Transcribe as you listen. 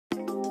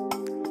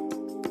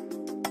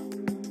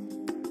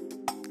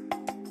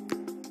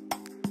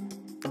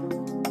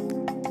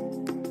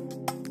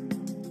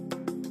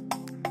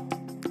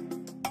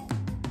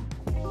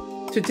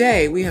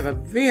Today, we have a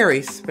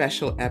very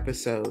special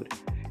episode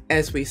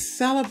as we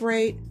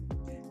celebrate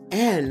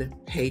and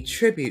pay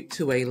tribute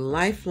to a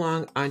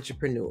lifelong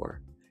entrepreneur,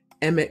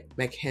 Emmit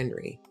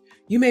McHenry.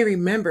 You may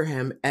remember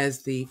him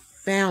as the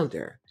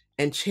founder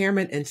and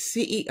chairman and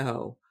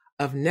CEO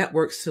of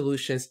Network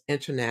Solutions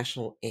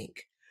International, Inc.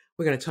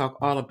 We're going to talk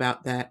all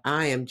about that.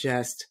 I'm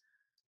just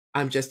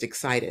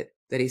excited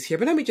that he's here.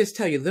 But let me just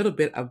tell you a little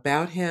bit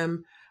about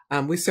him.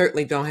 We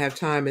certainly don't have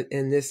time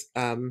in this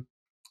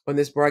on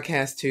this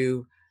broadcast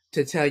to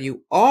tell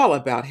you all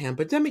about him,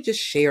 but let me just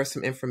share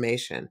some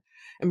information.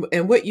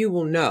 And what you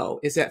will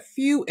know is that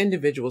few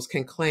individuals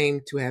can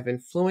claim to have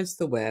influenced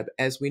the web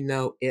as we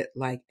know it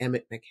like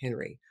Emmit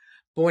McHenry.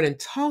 Born in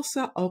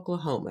Tulsa,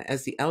 Oklahoma,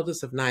 as the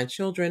eldest of 9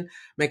 children,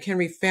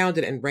 McHenry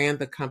founded and ran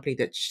the company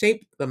that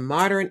shaped the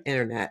modern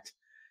internet,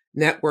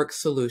 Network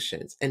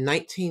Solutions, in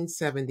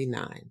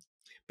 1979.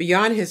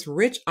 Beyond his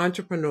rich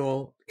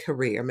entrepreneurial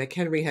career,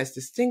 McHenry has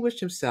distinguished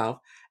himself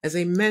as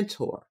a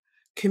mentor,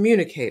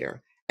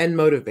 communicator, and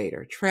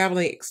motivator,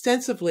 traveling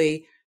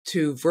extensively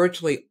to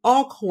virtually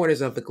all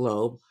corners of the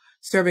globe,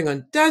 serving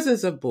on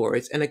dozens of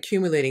boards and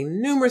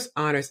accumulating numerous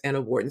honors and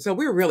awards. And so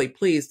we're really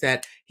pleased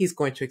that he's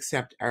going to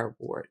accept our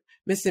award.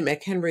 Mr.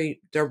 McHenry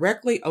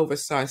directly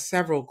oversaw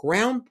several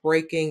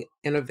groundbreaking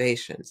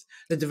innovations: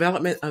 the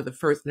development of the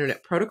first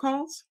internet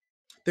protocols,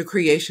 the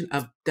creation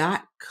of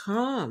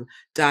 .com,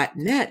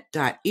 .net,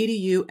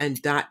 .edu,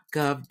 and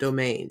 .gov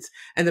domains,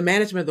 and the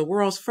management of the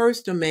world's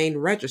first domain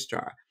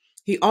registrar.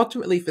 He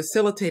ultimately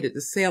facilitated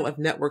the sale of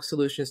Network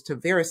Solutions to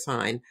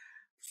VeriSign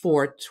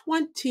for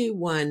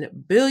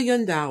 $21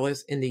 billion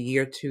in the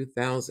year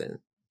 2000.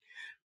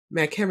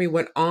 McHenry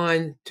went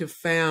on to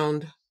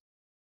found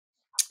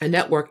a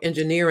network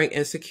engineering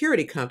and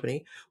security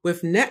company.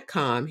 With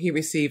Netcom, he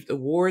received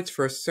awards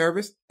for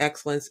service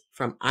excellence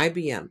from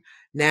IBM,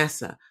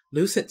 NASA,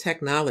 Lucent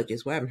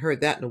Technologies, well, I haven't heard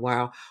that in a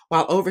while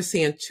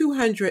overseeing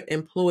 200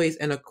 employees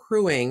and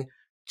accruing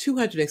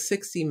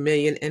 $260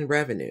 million in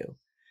revenue.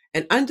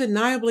 An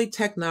undeniably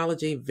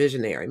technology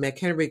visionary,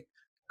 McHenry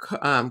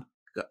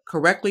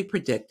correctly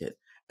predicted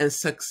and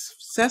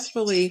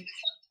successfully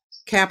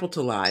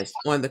capitalized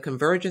on the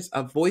convergence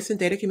of voice and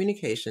data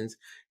communications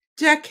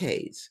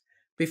decades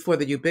before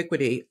the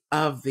ubiquity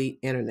of the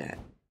internet.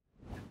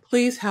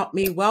 Please help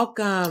me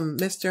welcome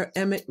Mr.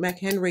 Emmit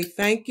McHenry.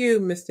 Thank you,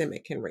 Mr.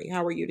 McHenry.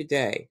 How are you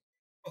today?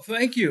 Well,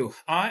 thank you.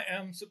 I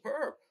am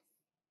superb.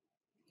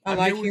 I I'm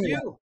like here with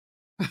you.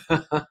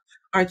 you.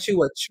 Aren't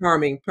you a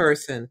charming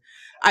person?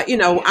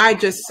 I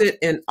just sit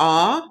in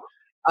awe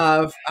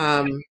of,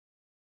 and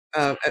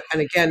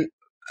again,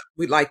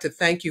 we'd like to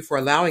thank you for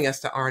allowing us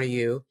to honor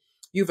you.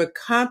 You've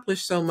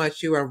accomplished so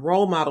much. You are a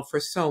role model for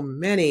so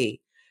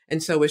many.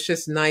 And so it's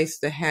just nice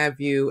to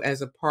have you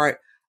as a part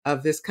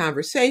of this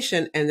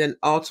conversation and then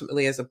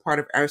ultimately as a part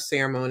of our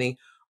ceremony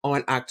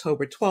on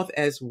October 12th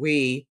as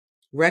we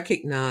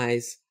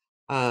recognize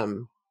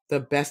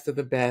the best of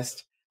the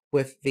best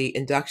with the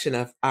induction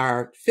of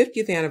our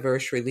 50th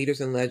anniversary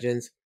Leaders and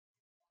Legends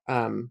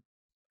Hall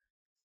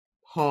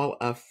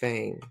of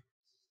Fame.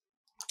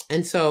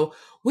 And so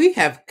we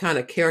have kind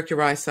of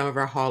characterized some of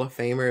our Hall of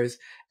Famers,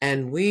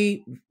 and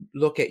we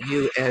look at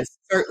you as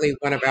certainly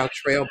one of our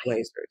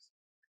trailblazers.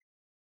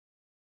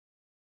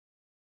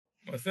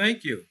 Well,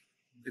 thank you.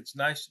 It's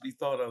nice to be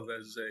thought of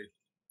as a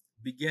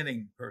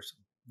beginning person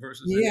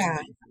versus an Yeah.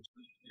 ending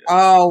person. Yeah.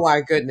 Oh my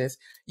goodness.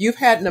 You've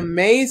had an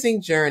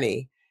amazing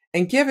journey.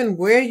 And given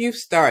where you've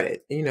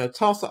started,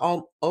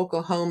 Tulsa,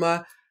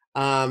 Oklahoma,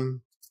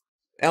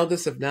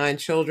 eldest of 9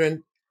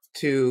 children,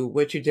 to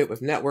what you did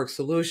with Network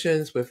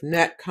Solutions, with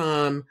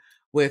Netcom,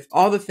 with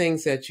all the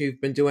things that you've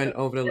been doing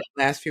over the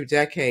last few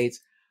decades,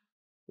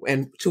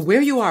 and to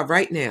where you are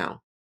right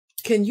now,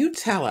 can you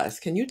tell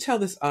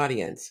this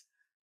audience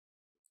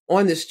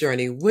on this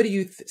journey, what do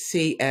you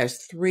see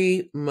as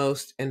 3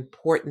 most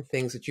important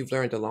things that you've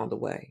learned along the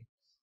way?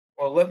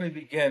 Well, let me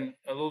begin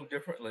a little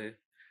differently.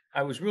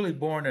 I was really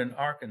born in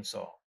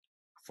Arkansas,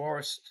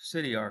 Forest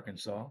City,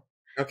 Arkansas.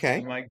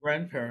 Okay.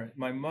 And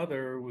my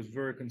mother was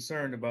very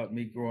concerned about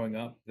me growing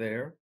up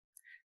there.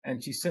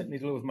 And she sent me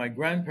to live with my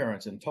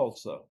grandparents in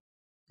Tulsa.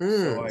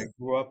 So I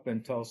grew up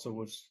in Tulsa,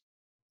 was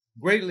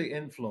greatly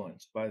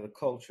influenced by the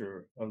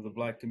culture of the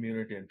Black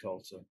community in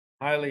Tulsa,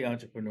 highly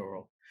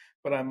entrepreneurial.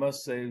 But I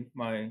must say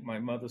my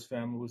mother's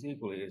family was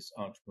equally as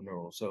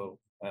entrepreneurial. So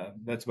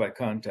that's by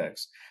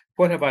context.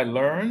 What have I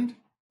learned?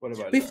 What have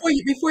I learned?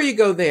 Before you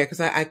go there, because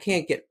I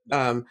can't get,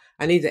 I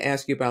need to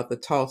ask you about the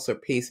Tulsa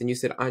piece, and you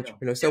said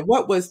entrepreneur. So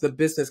what was the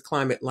business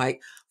climate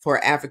like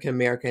for African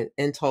American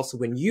in Tulsa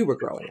when you were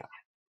growing up?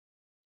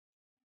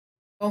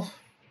 Well,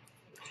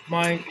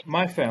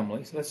 my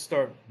family, so let's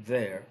start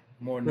there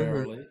more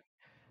narrowly,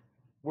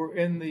 were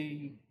in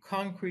the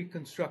concrete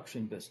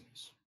construction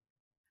business.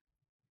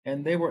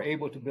 And they were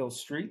able to build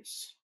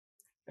streets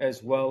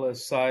as well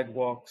as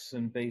sidewalks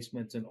and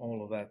basements and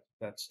all of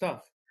that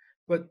stuff.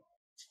 But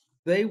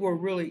they were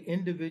really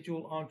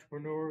individual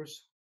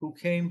entrepreneurs who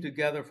came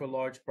together for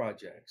large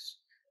projects.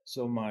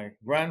 So my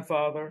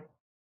grandfather,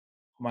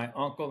 my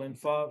uncle and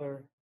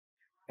father,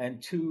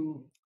 and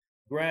 2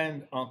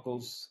 grand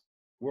uncles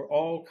were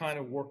all kind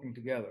of working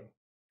together.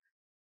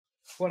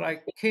 What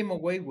I came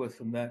away with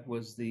from that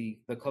was the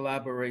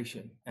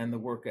collaboration and the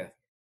work ethic,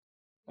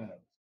 uh,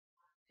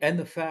 and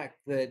the fact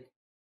that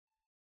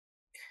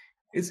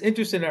it's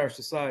interesting in our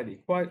society.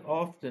 Quite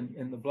often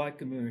in the Black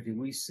community,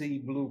 we see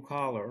blue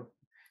collar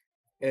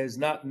as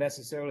not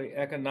necessarily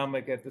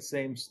economic at the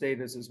same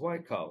status as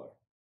white collar.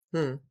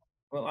 Hmm.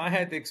 Well, I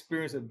had the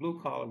experience that blue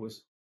collar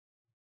was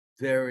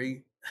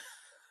very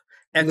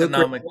Lucrative.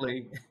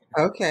 economically,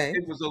 Okay.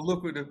 it was a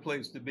lucrative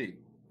place to be.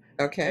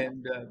 Okay.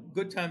 And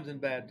good times and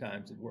bad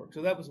times at work.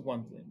 So that was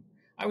one thing.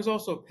 I was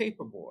also a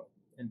paper boy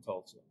in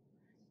Tulsa,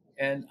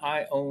 and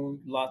I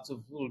owned lots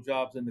of little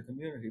jobs in the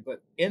community.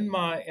 But in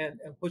my and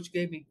which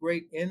gave me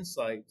great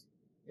insight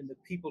in the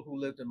people who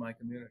lived in my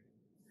community.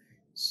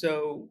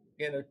 So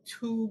in a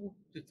 2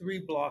 to 3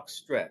 block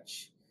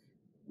stretch,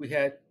 we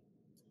had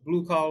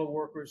blue collar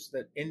workers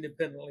that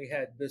independently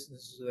had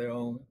businesses of their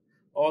own,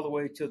 all the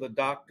way to the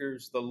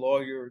doctors, the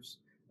lawyers,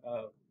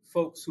 uh,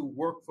 folks who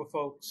work for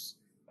folks,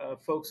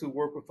 folks who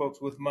work with folks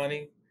with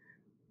money,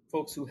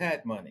 folks who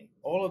had money.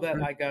 All of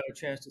that I got a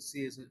chance to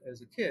see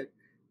as a kid.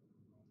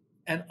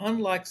 And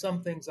unlike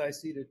some things I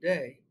see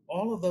today,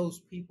 all of those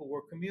people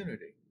were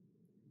community.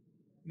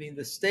 I mean,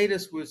 the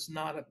status was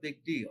not a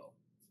big deal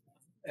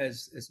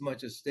as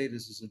much as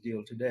status is a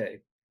deal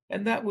today.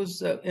 And that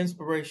was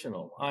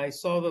inspirational. I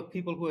saw the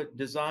people who had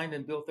designed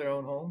and built their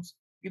own homes.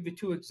 I'll give you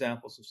 2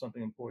 examples of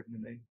something important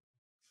to me.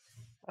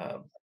 Uh,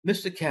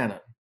 Mr.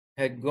 Cannon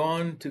had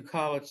gone to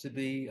college to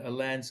be a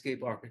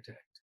landscape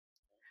architect,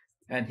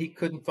 and he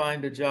couldn't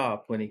find a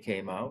job when he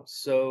came out.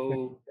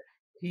 So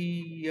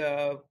he,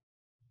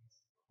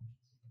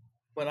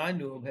 when I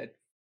knew him, had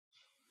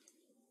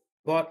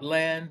bought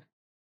land,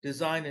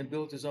 designed and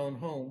built his own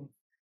home,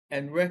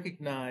 and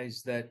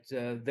recognized that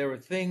there are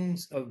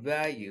things of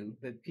value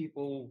that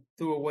people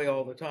threw away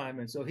all the time.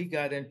 And so he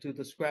got into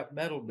the scrap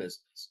metal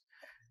business.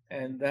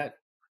 And that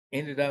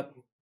ended up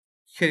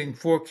getting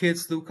 4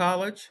 kids through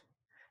college,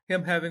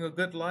 him having a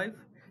good life.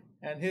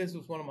 And his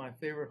was one of my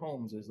favorite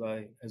homes as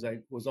I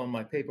was on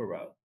my paper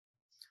route.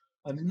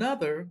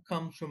 Another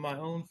comes from my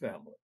own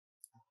family.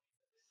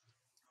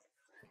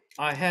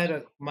 I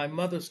had my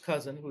mother's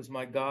cousin, who was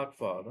my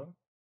godfather.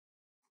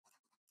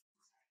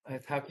 I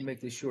have to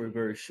make this story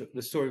very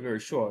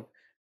short.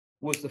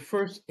 Was the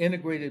first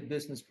integrated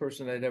business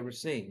person I'd ever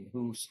seen,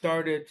 who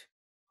started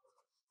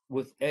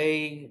with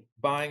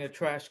buying a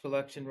trash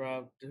collection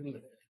route,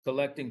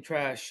 collecting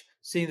trash,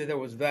 seeing that there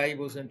was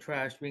valuables in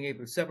trash, being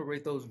able to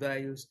separate those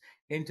values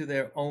into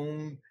their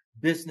own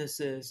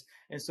businesses.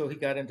 And so he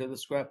got into the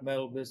scrap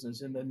metal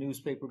business and the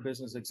newspaper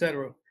business,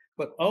 etc.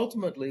 But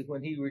ultimately,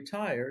 when he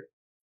retired,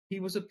 he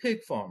was a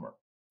pig farmer.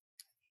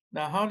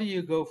 Now, how do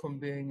you go from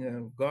being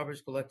a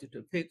garbage collector to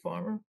a pig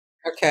farmer?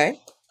 Okay.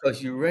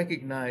 Because you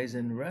recognize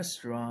in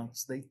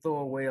restaurants, they throw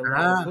away a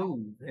lot of Ah,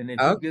 food. And if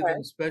you give okay.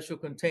 them special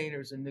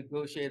containers and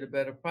negotiate a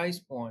better price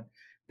point,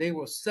 they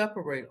will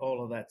separate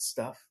all of that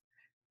stuff.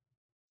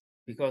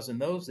 Because in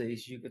those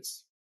days, you could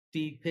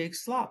feed pigs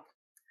slop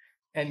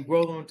and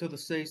grow them into the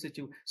stage that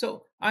you.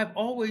 So I've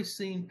always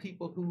seen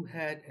people who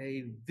had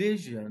a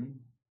vision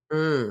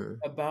Mm.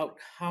 about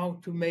how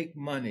to make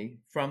money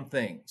from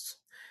things.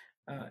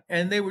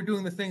 And they were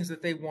doing the things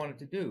that they wanted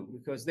to do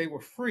because they were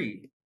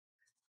free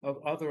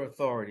of other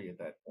authority at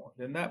that point.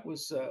 And that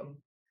was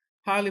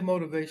highly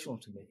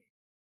motivational to me.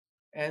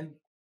 And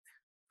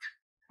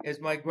as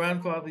my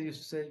grandfather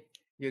used to say,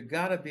 you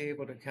got to be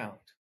able to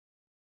count.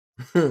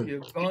 If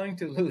you're going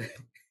to lose,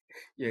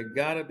 you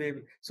got to be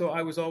able. So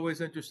I was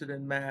always interested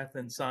in math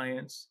and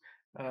science.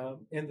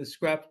 In the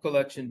scrap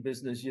collection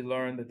business, you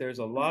learn that there's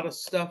a lot of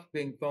stuff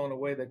being thrown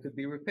away that could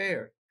be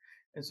repaired.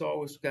 And so I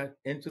always got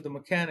into the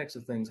mechanics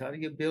of things. How do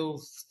you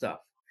build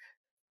stuff?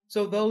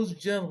 So those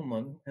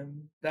gentlemen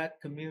and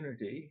that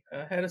community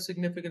had a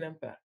significant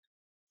impact.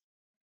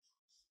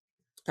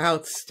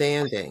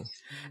 Outstanding.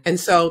 And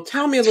so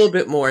tell me a little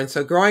bit more. And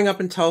so growing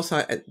up in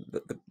Tulsa,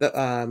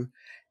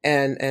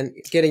 and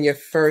getting your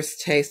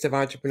first taste of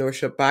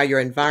entrepreneurship by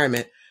your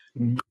environment,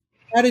 Mhm.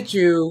 how did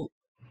you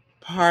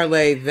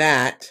parlay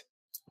that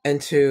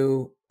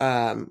into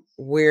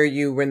where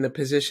you were in the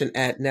position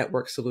at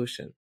Network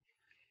Solution?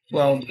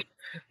 Well,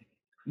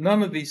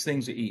 none of these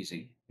things are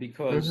easy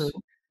because Hmm.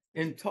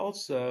 in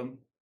Tulsa,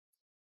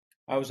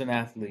 I was an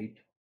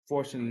athlete,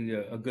 fortunately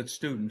a good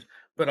student,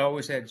 but I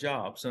always had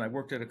jobs. And I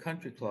worked at a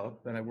country club,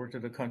 and I worked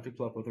at a country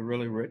club with the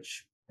really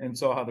rich and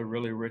saw how the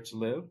really rich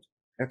lived.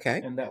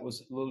 Okay. And that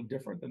was a little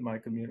different than my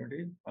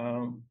community.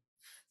 And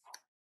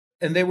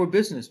they were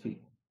business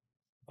people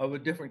of a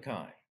different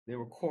kind. They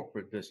were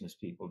corporate business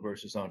people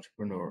versus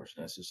entrepreneurs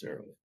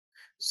necessarily.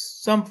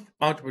 Some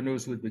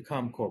entrepreneurs would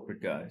become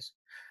corporate guys.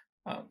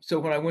 So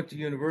when I went to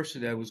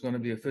university, I was going to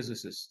be a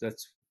physicist. That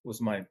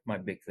was my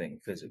big thing,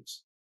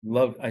 physics.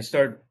 Loved. I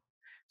started.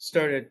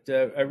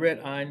 I read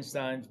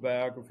Einstein's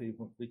biography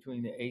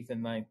between the 8th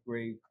and 9th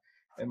grade,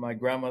 and my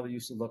grandmother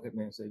used to look at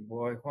me and say,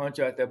 "Boy, why aren't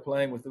you out there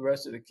playing with the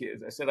rest of the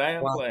kids?" I said, "I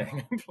am Wow.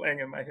 playing. I'm playing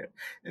in my head."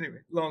 Anyway,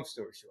 long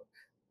story short,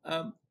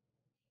 um,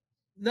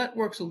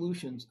 network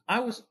solutions.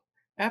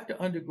 After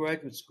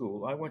undergraduate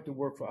school, I went to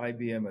work for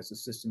IBM as a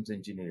systems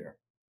engineer,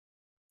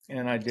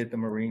 and I did the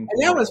Marine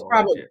And that Corps and was all that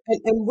probably, shit.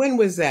 and when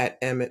was that,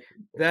 Emmett?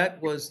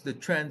 That was the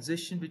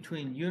transition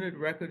between unit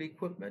record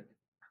equipment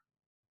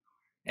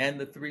and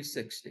the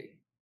 360.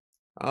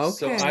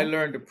 So I Okay.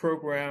 learned to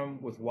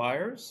program with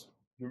wires.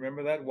 You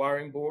remember that?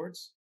 Wiring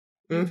boards?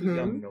 You're too young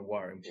Mm-hmm. to know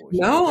wiring boards.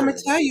 You were No, very old. I'm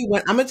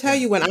gonna tell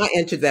Yeah, you when I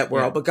entered that yeah,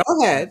 world, but go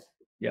yeah, ahead.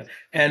 yeah.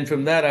 And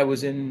from that, I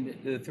was in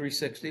the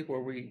 360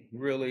 where we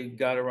really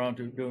got around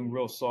to doing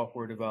real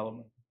software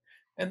development.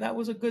 And that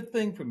was a good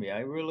thing for me. I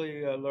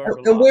really learned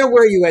a And lot. where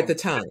were you at the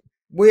time?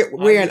 Where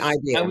in I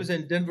IBM? was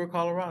in Denver,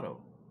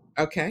 Colorado.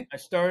 Okay. I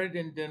started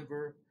in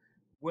Denver,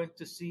 went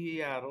to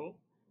Seattle,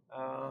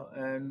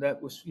 and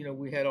that was,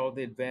 we had all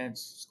the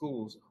advanced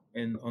schools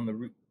in on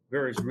the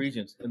various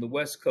regions. In the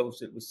West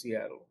Coast, it was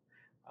Seattle,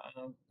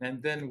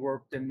 and then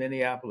worked in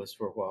Minneapolis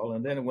for a while,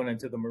 and then I went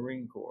into the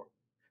Marine Corps.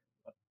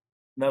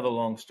 Another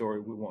long story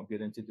we won't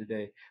get into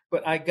today,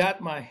 but I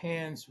got my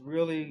hands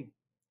really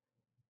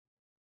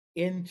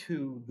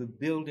into the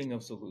building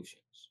of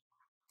solutions,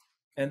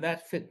 and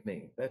that fit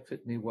me. That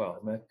fit me well.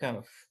 And that kind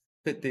of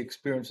fit the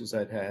experiences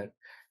I'd had.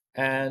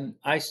 And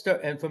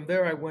from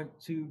there I went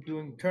to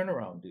doing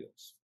turnaround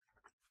deals.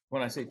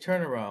 When I say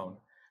turnaround,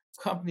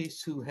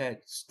 companies who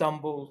had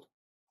stumbled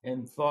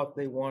and thought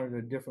they wanted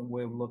a different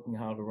way of looking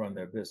how to run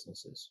their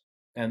businesses.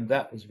 And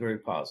that was very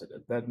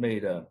positive. That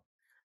made a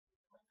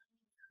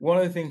one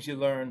of the things you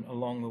learn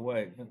along the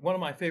way. One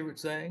of my favorite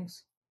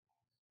sayings,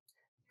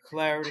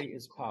 clarity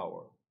is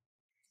power.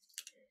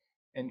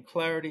 And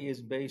clarity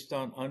is based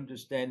on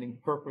understanding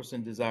purpose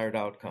and desired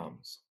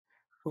outcomes.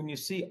 When you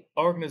see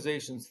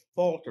organizations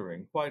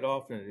faltering, quite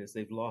often it is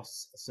they've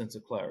lost a sense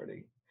of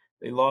clarity.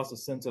 They lost a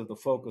sense of the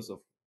focus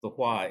of the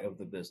why of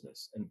the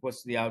business and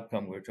what's the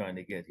outcome we're trying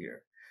to get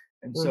here.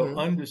 And so, Mm-hmm.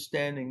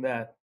 understanding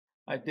that,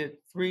 I did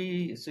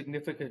 3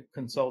 significant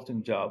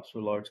consulting jobs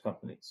for large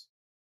companies.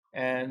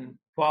 And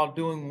while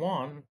doing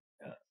one,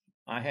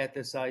 I had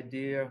this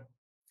idea.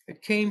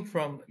 It came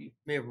from, you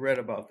may have read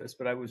about this,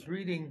 but I was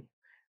reading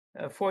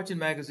Fortune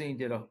magazine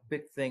did a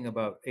big thing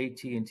about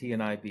AT&T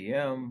and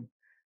IBM,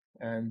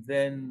 and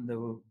then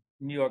the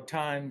New York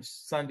Times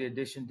Sunday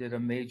edition did a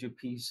major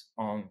piece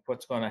on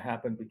what's going to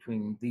happen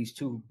between these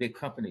two big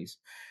companies.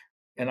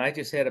 And I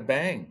just had a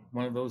bang,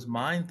 one of those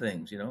mind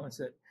things, I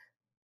said,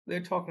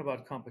 they're talking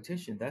about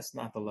competition. That's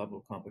not the level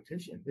of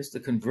competition. It's the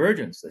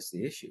convergence that's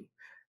the issue,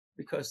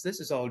 because this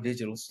is all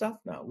digital stuff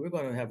now. We're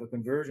going to have a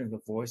convergence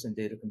of voice and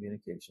data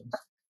communications.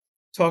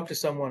 Talked to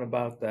someone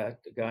about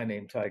that, a guy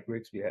named Ty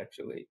Grigsby,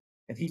 actually,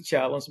 and he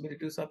challenged me to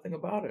do something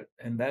about it.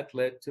 And that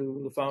led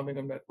to the founding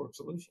of Network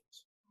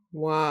Solutions.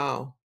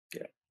 Wow.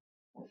 Yeah.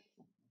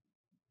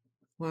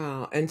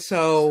 Wow. And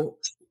so,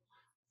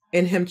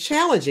 in him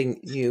challenging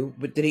you,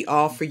 but did he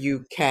offer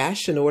you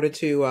cash in order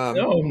to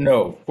No,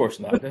 no, of course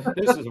not.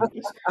 This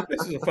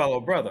is a fellow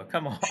brother.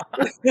 Come on.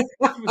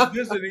 He was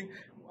visiting.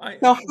 I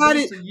So how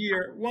did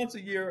once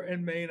a year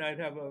in Maine, I'd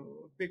have a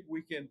big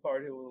weekend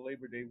party, a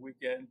Labor Day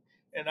weekend,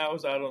 and I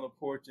was out on the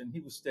porch, and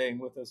he was staying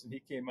with us, and he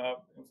came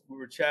out, and we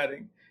were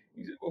chatting.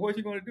 He said, "Well, what are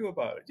you going to do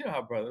about it?" You know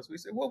how brothers. We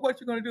said, "Well, what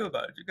you going to do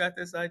about it? You got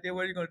this idea.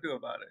 What are you going to do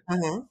about it?"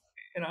 uh-huh.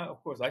 And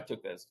of course, I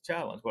took that as a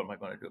challenge. What am I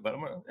going to do about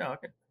it? Yeah,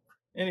 okay.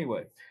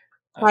 Anyway,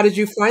 How uh, did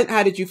you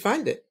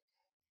find it?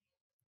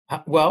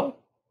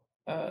 well,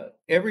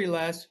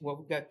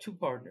 we got 2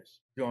 partners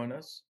join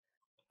us.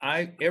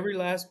 Every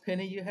last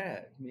penny you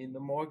had, I mean, the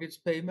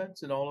mortgage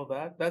payments and all of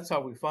that. That's how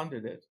we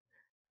funded it.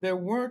 There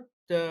weren't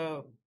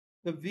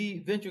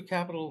venture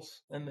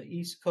capitals in the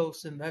East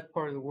Coast in that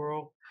part of the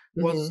world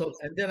was Hmm. so.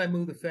 And then I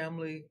moved the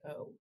family.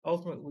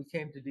 Ultimately, we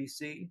came to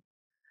DC.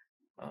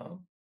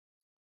 Um,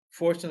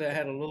 Fortunately, I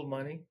had a little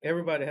money.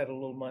 Everybody had a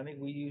little money.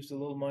 We used a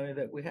little money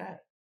that we had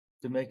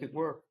to make it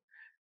work.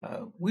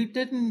 We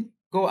didn't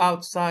go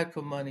outside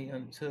for money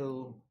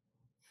until,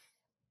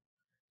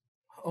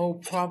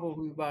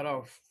 probably about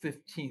our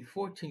 15th,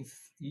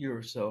 14th year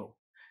or so.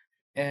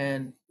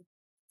 And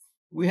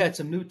we had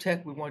some new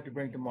tech we wanted to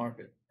bring to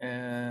market.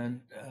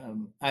 And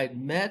I'd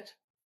met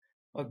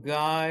a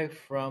guy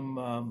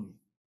from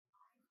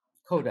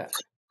Kodak,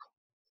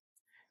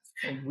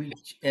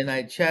 and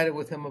I chatted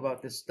with him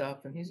about this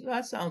stuff, and he said,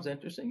 "That sounds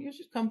interesting. You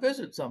should come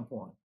visit some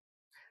point."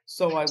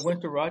 So I went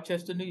to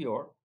Rochester, New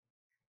York,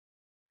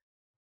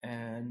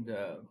 and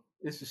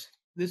this is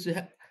this is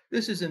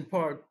this is in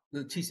part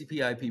the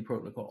TCP/IP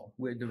protocol.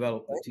 We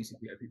developed the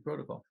TCP/IP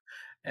protocol,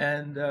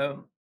 and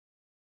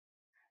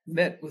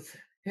met with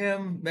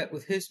him, met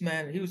with his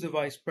man. He was the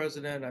vice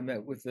president. I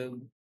met with the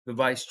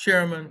vice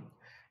chairman.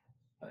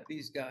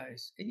 These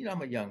guys, and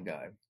I'm a young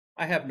guy.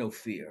 I have no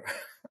fear.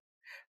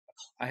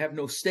 I have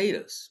no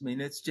status. I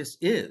mean, it's just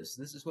is.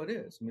 This is what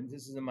is. I mean,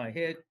 this is in my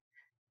head.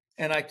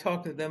 And I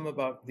talked to them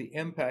about the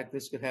impact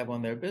this could have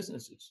on their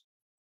businesses.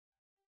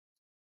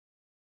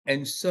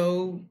 And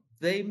so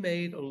they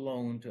made a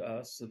loan to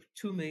us of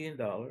 $2 million,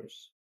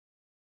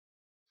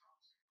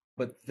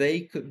 but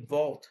they could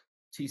vault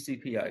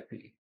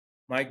TCP/IP.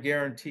 My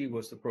guarantee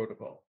was the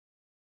protocol.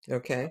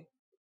 Okay.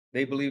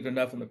 They believed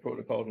enough in the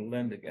protocol to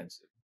lend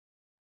against it.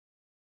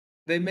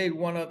 They made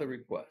one other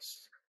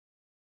request.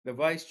 The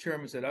vice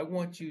chairman said, I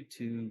want you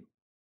to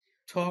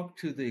talk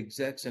to the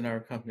execs in our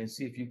company and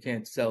see if you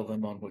can't sell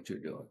them on what you're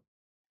doing.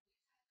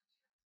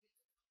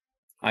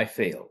 I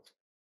failed.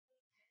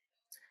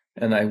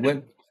 And I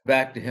went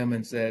back to him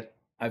and said,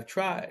 I've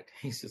tried.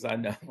 He says, I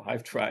know,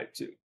 I've tried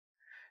too.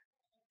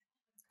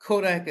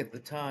 Kodak at the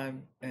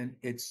time, and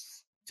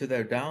it's to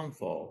their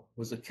downfall,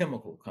 was a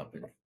chemical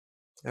company.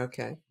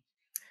 Okay.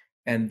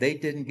 And they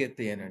didn't get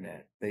the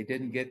internet. They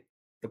didn't get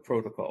the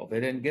protocol. They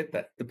didn't get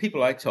that. The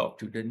people I talked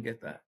to didn't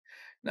get that.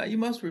 Now, you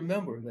must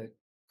remember that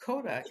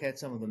Kodak had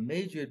some of the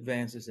major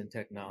advances in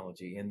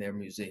technology in their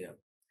museum.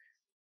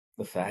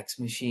 The fax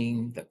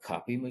machine, the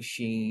copy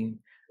machine,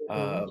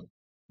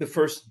 the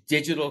first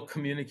digital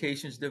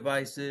communications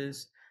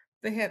devices.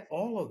 They had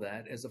all of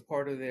that as a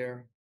part of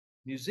their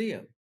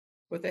museum,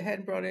 but they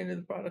hadn't brought any of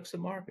the products to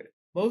market.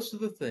 Most of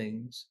the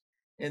things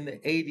in the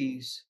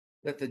 80s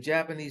that the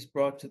Japanese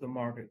brought to the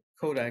market,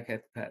 Kodak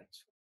had the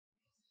patents.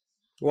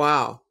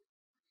 Wow.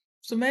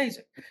 It's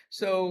amazing.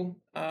 So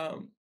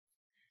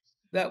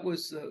that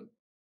was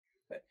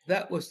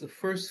the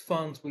first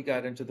funds we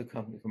got into the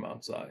company from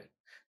outside.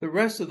 The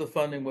rest of the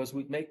funding was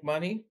we'd make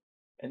money,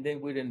 and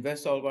then we'd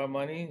invest all of our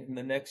money in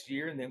the next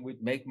year, and then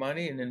we'd make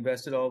money and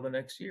invest it all the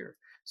next year.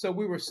 So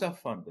we were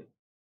self-funded,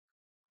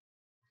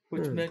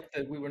 which meant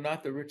that we were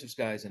not the richest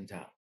guys in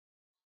town,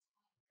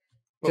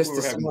 but Just we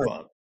the were having smart.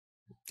 fun.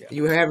 Yeah.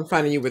 You were having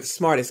fun, and you were the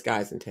smartest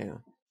guys in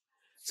town.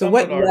 So Some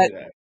what would argue led?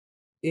 that.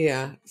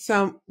 Yeah.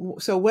 So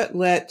what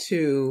led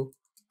to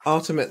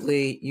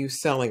ultimately you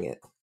selling it?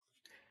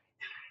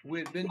 We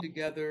had been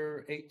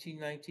together 18,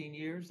 19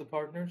 years, the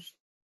partners.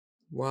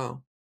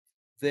 Wow.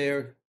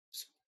 Their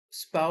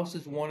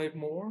spouses wanted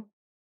more.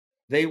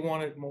 They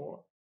wanted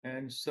more.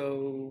 And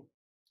so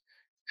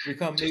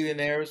become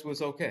millionaires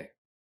was okay.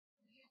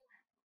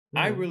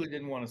 I really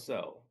didn't want to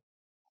sell.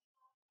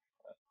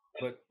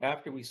 But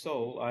after we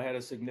sold, I had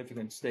a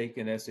significant stake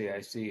in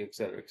SAIC, et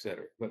cetera, et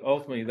cetera. But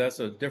ultimately, that's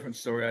a different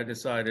story. I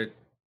decided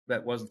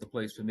that wasn't the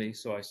place for me,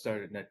 so I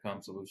started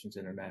Netcom Solutions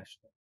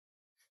International.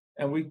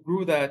 And we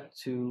grew that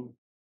to,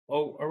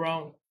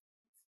 around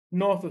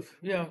north of,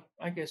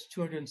 I guess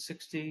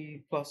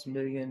 260 plus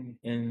million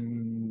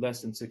in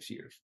less than 6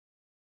 years.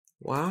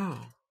 Wow.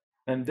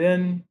 And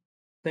then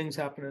things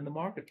happen in the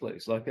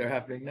marketplace like they're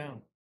happening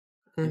now.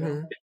 You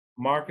know,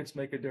 markets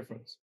make a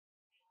difference.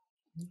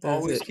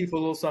 Always keep a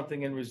little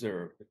something in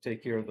reserve to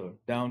take care of the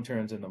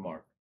downturns in the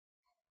market.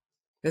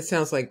 That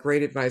sounds like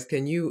great advice.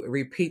 Can you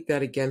repeat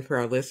that again for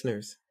our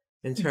listeners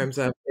in terms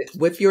of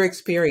with your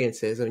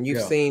experiences and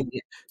you've seen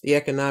the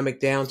economic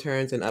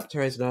downturns and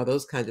upturns and all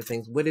those kinds of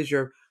things? What is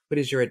your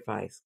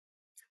advice?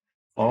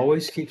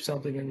 Always keep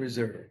something in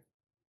reserve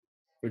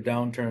for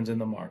downturns in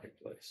the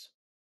marketplace.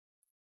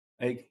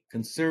 A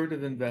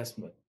conservative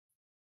investment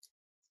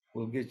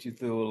will get you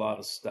through a lot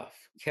of stuff.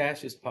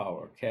 Cash is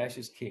power. Cash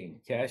is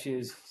king. Cash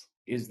is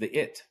the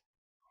it.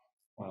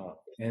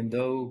 And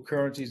though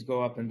currencies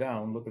go up and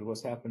down, look at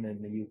what's happened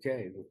in the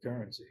UK with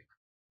currency.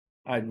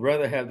 I'd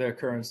rather have their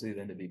currency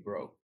than to be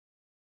broke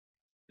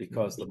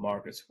because the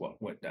markets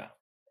went down.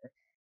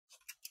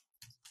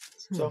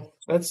 So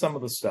that's some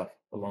of the stuff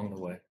along the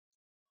way.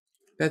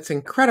 That's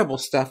incredible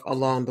stuff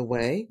along the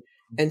way.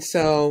 And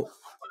so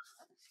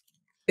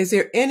is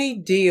there any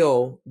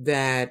deal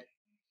that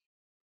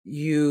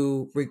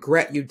you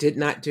regret you did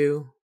not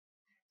do?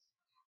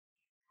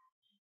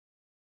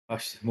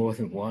 Gosh, more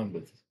than one,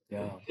 but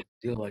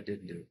deal I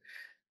didn't do.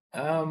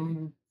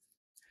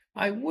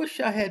 I wish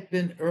I had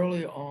been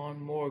early on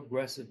more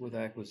aggressive with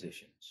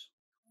acquisitions.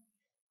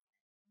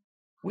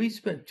 We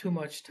spent too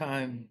much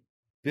time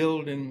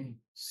building,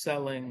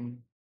 selling,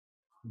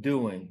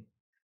 doing.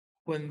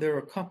 When there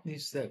are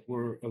companies that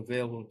were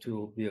available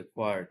to be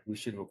acquired, we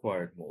should have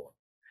acquired more.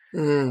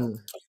 A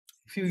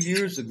few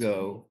years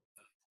ago,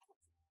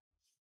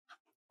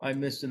 I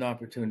missed an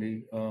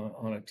opportunity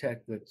on a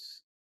tech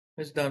that's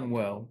done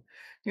well.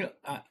 You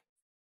know,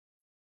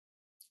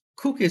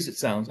 kooky as it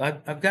sounds,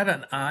 I've got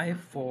an eye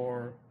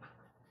for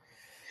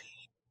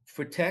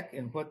tech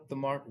and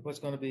what's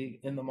going to be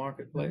in the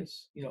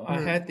marketplace. You know,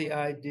 I had the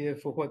idea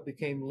for what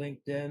became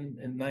LinkedIn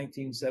in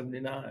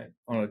 1979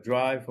 on a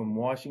drive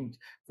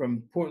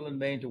from Portland,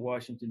 Maine to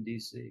Washington,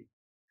 D.C.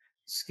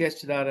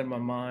 Sketched it out in my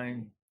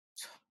mind.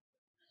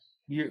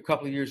 A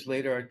couple of years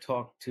later, I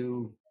talked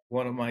to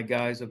one of my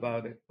guys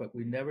about it, but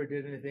we never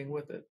did anything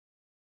with it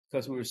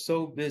because we were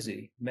so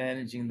busy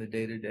managing the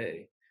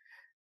day-to-day.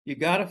 You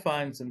got to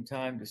find some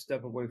time to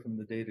step away from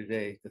the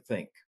day-to-day to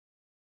think.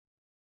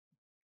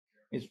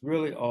 It's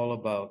really all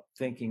about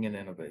thinking and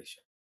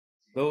innovation.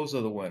 Those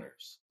are the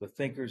winners, the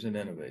thinkers and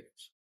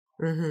innovators.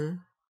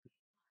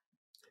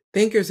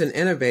 Thinkers and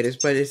innovators,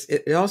 but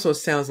it also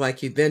sounds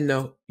like you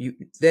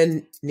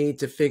then need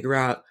to figure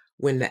out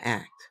when to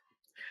act.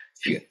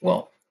 Yeah,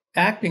 well,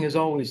 acting is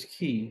always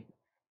key,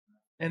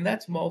 and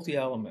that's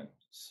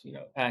multi-elements. You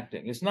know,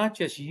 acting. It's not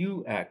just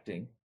you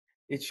acting;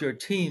 it's your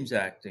team's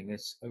acting.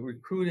 It's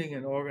recruiting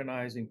and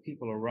organizing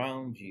people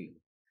around you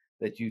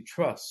that you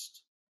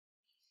trust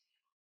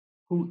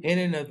who in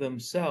and of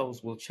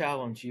themselves will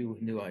challenge you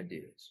with new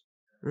ideas.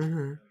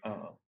 Mm-hmm.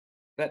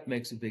 That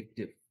makes a big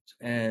difference.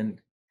 And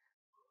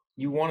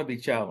you want to be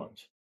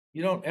challenged.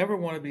 You don't ever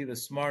want to be the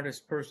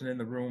smartest person in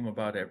the room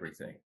about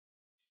everything.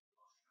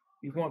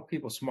 You want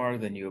people smarter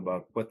than you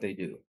about what they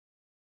do.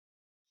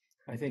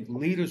 I think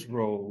leaders'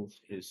 roles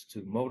is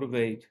to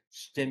motivate,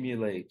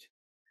 stimulate,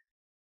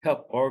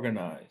 help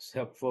organize,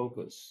 help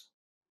focus,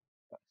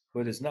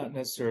 but it's not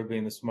necessarily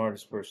being the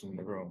smartest person in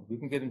the room. You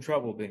can get in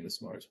trouble being the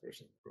smartest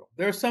person in the room.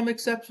 There are some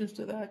exceptions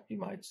to that, you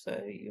might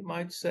say. You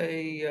might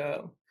say,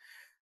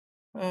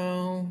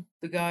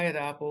 the guy at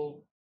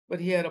Apple, but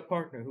he had a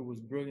partner who was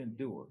a brilliant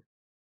doer.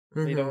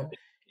 You Mm-hmm. know,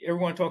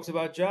 everyone talks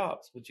about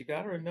Jobs, but you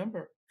got to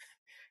remember,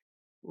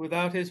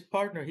 without his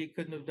partner, he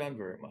couldn't have done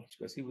very much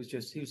because he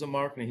was a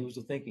marketing, he was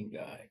a thinking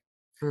guy.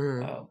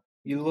 Mm-hmm.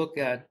 You look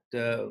at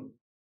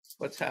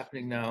what's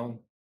happening now.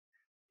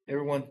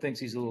 Everyone thinks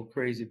he's a little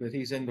crazy, but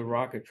he's into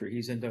rocketry.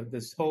 He's into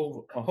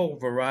a whole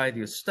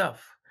variety of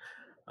stuff.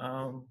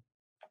 Um,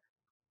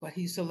 but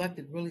he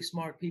selected really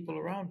smart people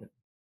around him.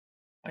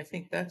 I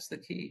think that's the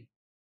key.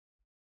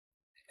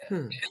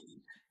 Hmm.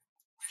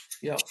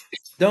 Yeah.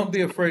 Don't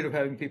be afraid of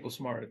having people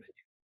smarter than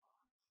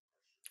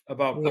you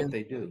about Yeah. what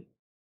they do.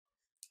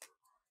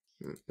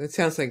 That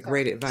sounds like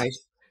great advice.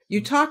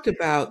 You talked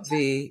about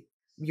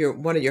your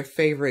one of your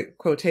favorite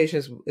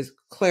quotations is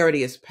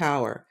clarity is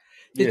power.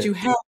 Did you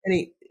Yes. have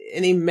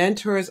any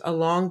mentors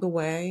along the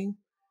way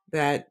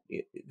that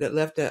that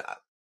left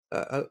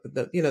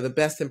the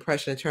best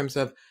impression in terms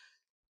of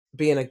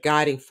being a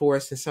guiding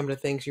force in some of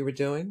the things you were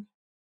doing?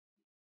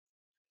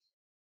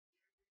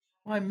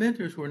 My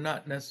mentors were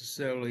not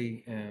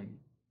necessarily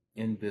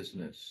in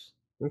business.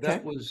 Okay.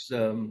 That was,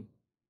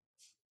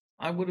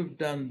 I would have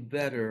done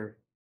better.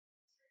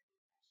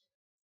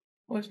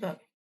 Well, it's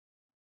not.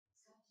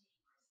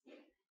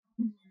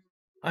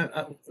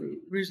 The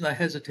reason I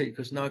hesitate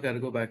because now I got to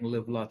go back and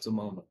live lots of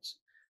moments.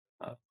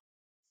 Uh,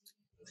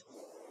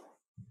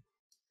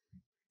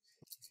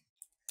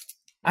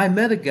 I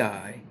met a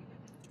guy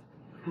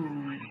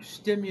who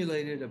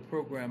stimulated a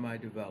program I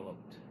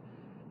developed.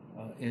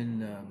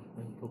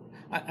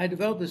 I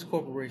developed this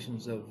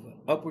corporations of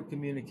upward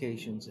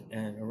communications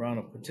and around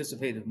a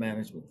participative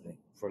management thing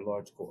for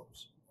large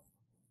corps.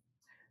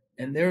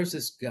 And there's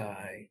this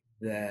guy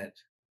that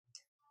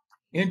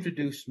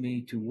introduced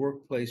me to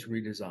workplace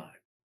redesign,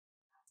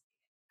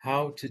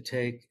 how to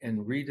take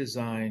and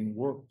redesign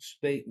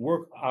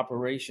work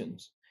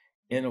operations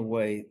in a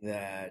way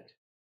that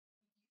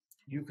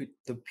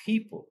the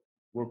people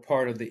were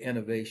part of the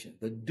innovation.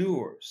 The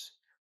doers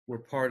were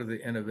part of the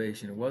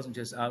innovation. It wasn't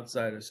just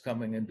outsiders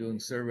coming and doing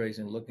surveys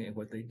and looking at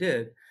what they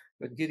did,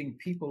 but getting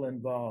people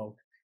involved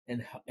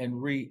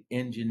and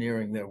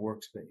re-engineering their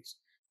workspace.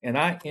 And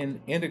I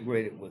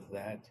integrated with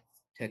that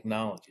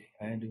technology.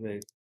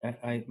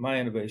 My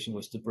innovation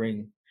was to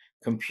bring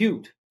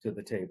compute to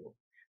the table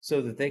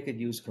so that they could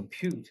use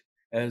compute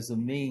as a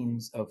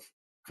means of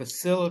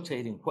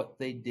facilitating what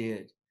they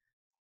did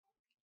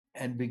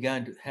and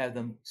began to have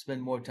them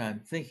spend more time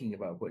thinking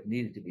about what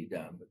needed to be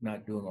done, but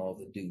not doing all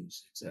the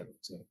do's, et cetera,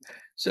 et cetera.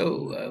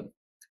 So,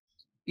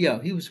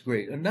 yeah, he was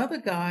great. Another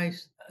guy,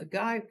 a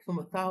guy from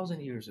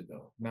 1,000 years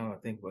ago, now I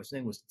think his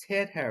name was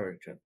Ted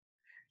Harrington.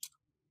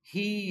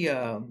 He,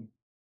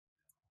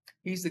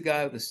 he's the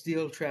guy with the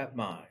steel trap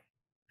mind.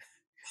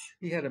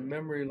 He had a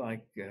memory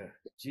like,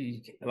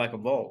 like a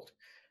vault.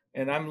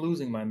 And I'm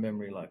losing my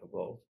memory like a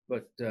vault.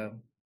 But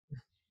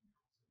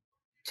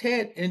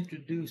Ted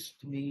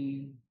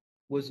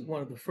was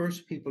one of the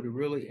first people to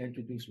really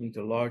introduce me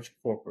to large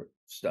corporate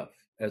stuff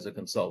as a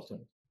consultant,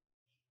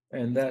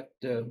 and that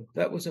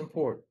was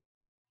important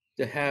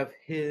to have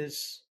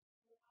his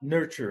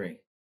nurturing,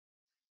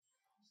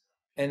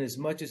 and as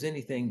much as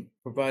anything,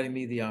 providing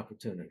me the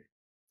opportunity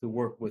to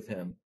work with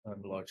him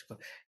on large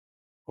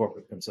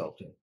corporate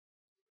consulting.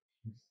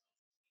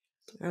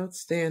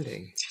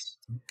 Outstanding.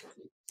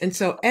 And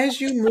so,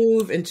 as you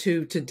move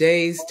into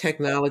today's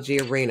technology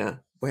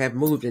arena, or have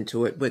moved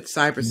into it with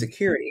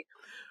cybersecurity,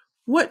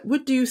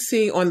 what do you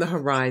see on the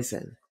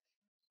horizon?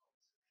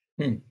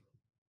 Hmm.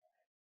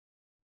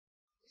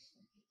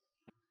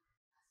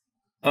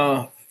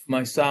 Uh,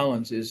 my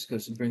silence is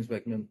because it brings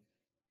back memory.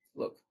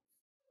 Look,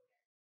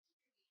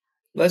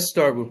 let's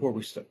start with where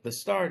we start. The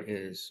start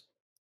is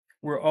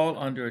we're all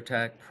under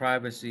attack.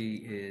 Privacy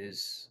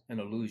is an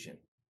illusion.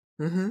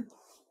 Mm-hmm. And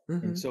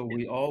Mm-hmm. so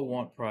we all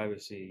want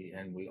privacy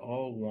and we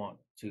all want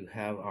to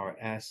have our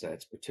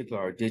assets,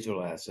 particularly our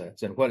digital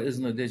assets. And what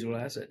isn't a digital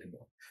asset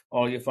anymore?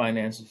 All your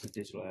finances are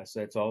digital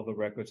assets, all the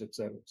records, et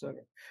cetera, et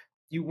cetera.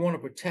 You want to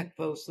protect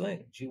those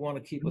things. You want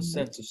to keep a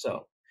sense of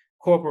self.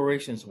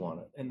 Corporations want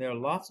it. And there are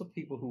lots of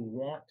people who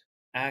want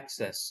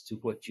access to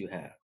what you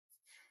have.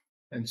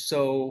 And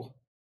so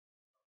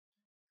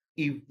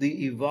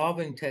the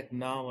evolving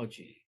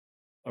technology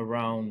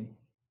around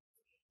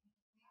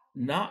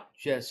not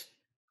just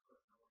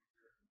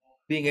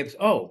being able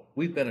to, oh,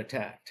 we've been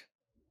attacked.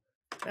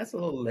 That's a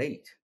little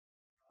late.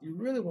 You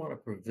really want to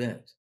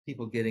prevent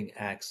people getting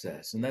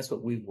access. And that's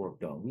what we've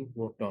worked on. We've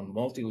worked on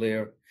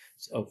multi-layer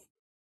of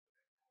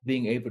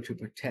being able to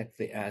protect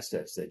the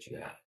assets that you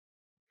have.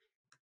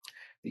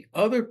 The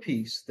other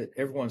piece that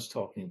everyone's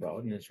talking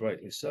about, and it's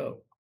rightly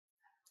so,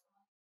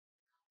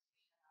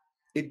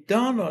 it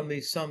dawned on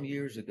me some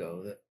years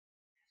ago that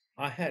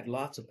I had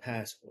lots of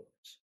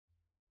passwords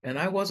and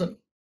I wasn't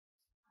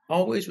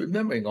always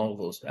remembering all of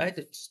those. I had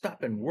to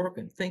stop and work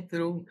and think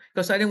through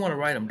because I didn't want to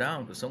write them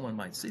down because someone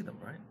might see them,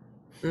 right?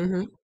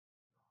 Mm-hmm.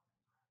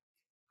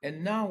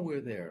 And now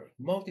we're there,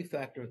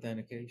 multi-factor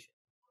authentication.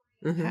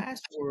 Mm-hmm.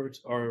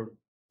 Passwords are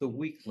the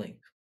weak link,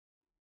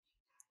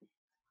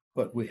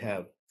 but we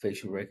have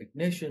facial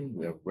recognition,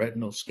 we have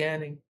retinal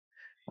scanning,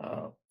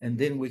 and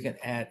then we can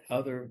add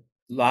other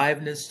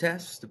liveness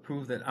tests to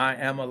prove that I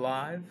am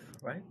alive,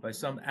 right? By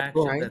some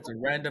action Right. that's a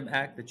random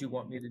act that you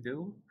want me to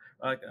do.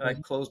 I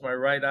close my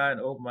right eye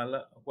and open my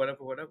left,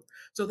 whatever.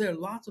 So there are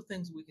lots of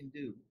things we can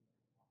do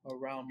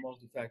around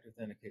multi-factor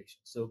authentication.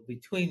 So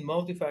between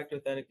multi-factor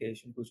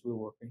authentication, which we're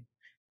working,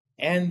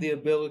 and the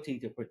ability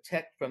to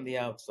protect from the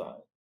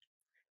outside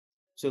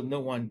so no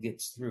one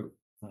gets through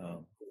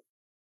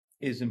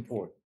is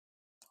important.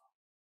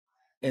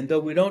 And though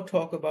we don't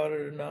talk about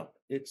it enough,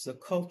 it's a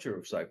culture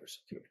of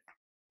cybersecurity.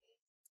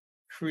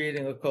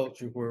 Creating a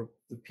culture where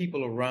the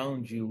people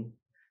around you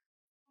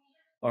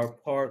are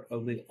part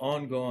of the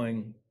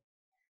ongoing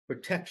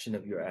protection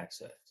of your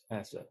assets.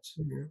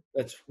 Mm-hmm.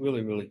 That's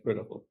really, really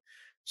critical.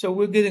 So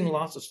we're getting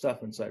lots of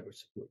stuff in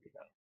cybersecurity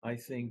now. I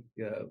think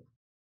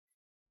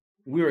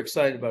we're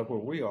excited about where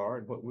we are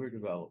and what we're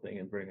developing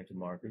and bringing to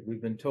market.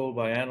 We've been told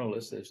by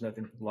analysts there's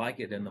nothing like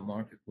it in the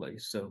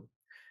marketplace. So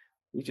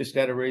we just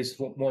got to raise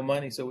more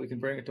money so we can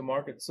bring it to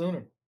market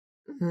sooner.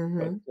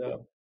 Mm-hmm.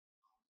 But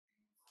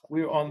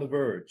we're on the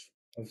verge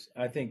of,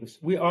 I think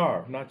we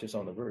are not just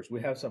on the verge.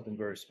 We have something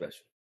very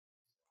special.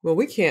 Well,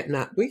 we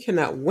cannot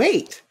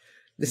wait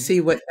to Mhm.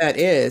 see what that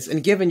is.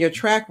 And given your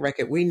track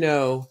record, we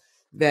know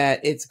that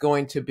it's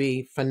going to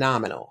be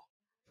phenomenal.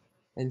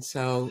 And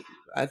so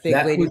I think,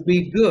 That ladies, would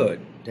be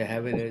good to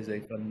have it as a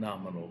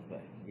phenomenal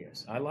thing.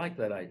 Yes, I like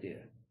that idea.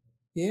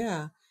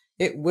 yeah,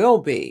 it will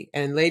be.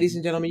 And ladies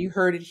and gentlemen, you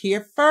heard it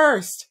here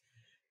first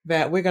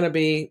that we're going to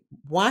be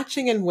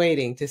watching and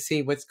waiting to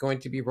see what's going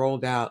to be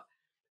rolled out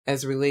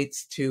as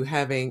relates to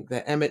having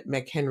the Emmit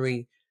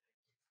McHenry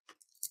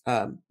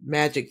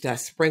magic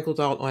dust sprinkled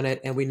all on it.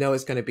 And we know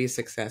it's going to be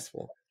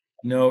successful.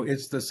 No,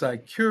 it's the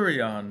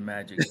Sycurion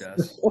magic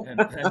dust, and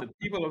the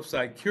people of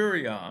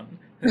Sycurion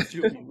that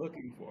you'll be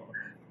looking for.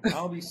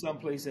 I'll be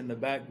someplace in the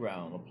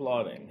background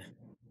applauding.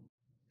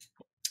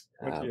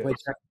 But Uh, yes,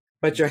 but,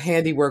 but your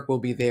handiwork will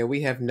be there.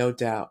 We have no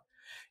doubt.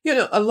 You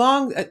know,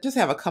 along, just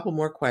have a couple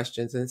more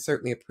questions and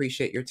certainly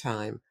appreciate your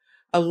time.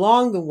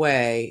 Along the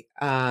way,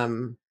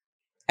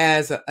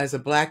 as a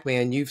Black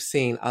man, you've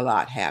seen a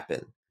lot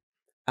happen.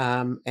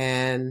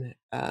 And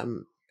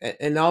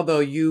although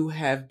you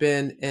have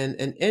been in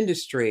an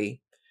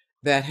industry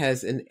that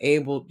has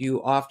enabled you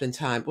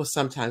oftentimes, well,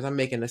 sometimes I'm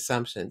making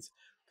assumptions,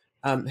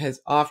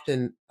 has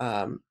often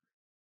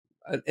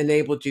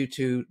enabled you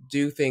to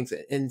do things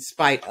in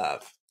spite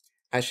of,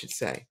 I should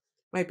say,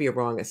 might be a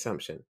wrong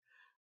assumption.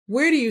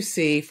 Where do you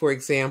see, for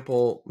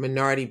example,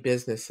 minority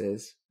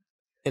businesses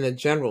in a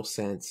general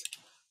sense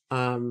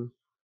um,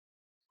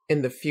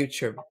 in the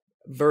future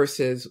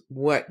versus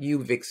what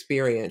you've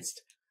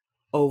experienced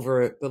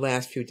over the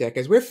last few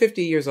decades? We're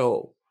 50 years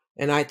old.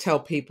 And I tell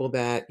people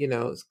that, you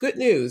know, it's good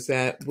news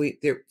that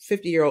they're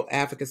 50-year-old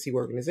advocacy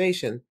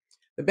organization.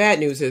 The bad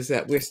news is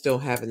that we're still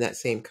having that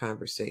same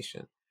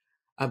conversation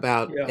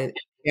about yeah,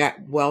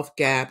 an wealth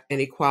gap,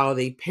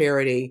 inequality,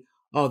 parity,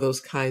 all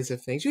those kinds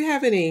of things. You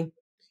have any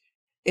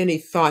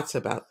thoughts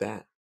about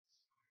that?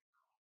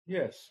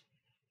 yes,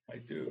 I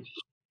do.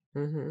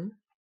 Mm-hmm.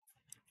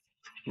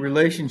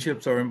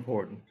 Relationships are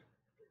important.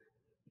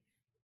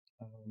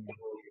 Um,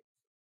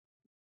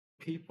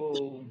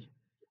 People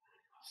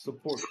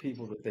support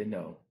people that they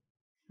know.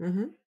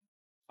 Mm-hmm.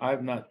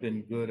 I've not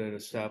been good at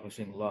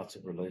establishing lots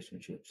of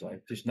relationships.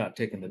 I've just not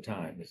taken the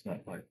time. It's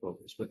not my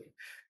focus. But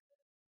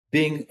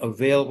being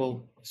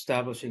available,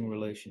 establishing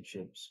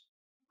relationships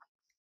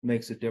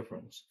makes a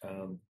difference.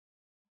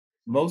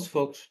 Most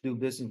folks do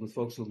business with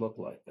folks who look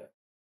like that.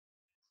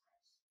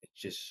 It's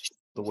just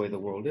the way the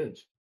world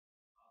is.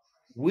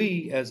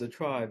 We as a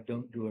tribe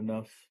don't do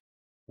enough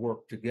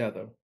work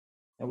together,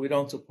 and we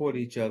don't support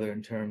each other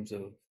in terms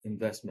of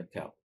investment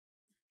capital.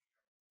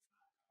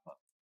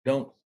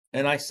 Don't,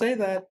 and I say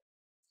that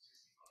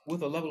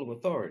with a level of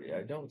authority.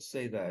 I don't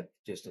say that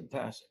just in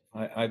passing.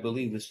 I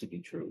believe this to be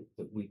true,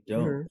 that we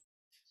don't Mm-hmm.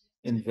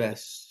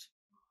 invest,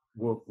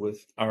 work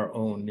with our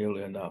own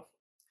nearly enough.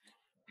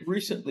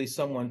 Recently,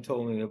 someone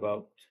told me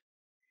about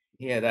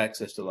he had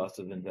access to lots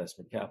of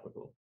investment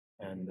capital,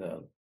 and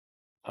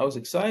I was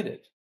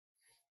excited.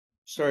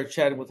 Started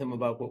chatting with him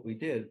about what we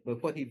did,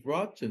 but what he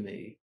brought to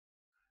me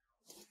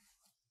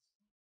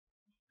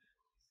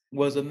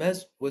was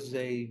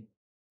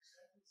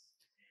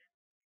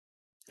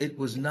it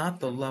was not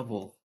the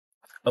level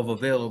of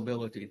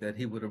availability that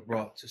he would have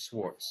brought to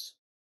Swartz.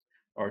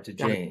 or to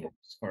Got it.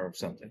 James or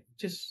something.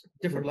 Just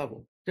different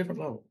level, different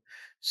level.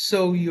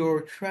 So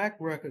your track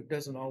record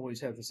doesn't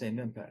always have the same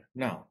impact.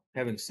 Now,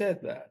 having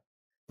said that,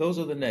 those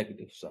are the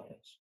negative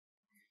sides.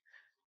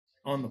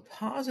 On the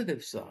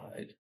positive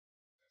side,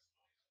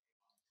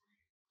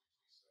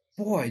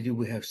 boy, do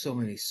we have so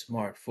many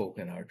smart folk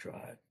in our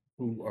tribe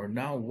who are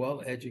now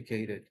well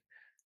educated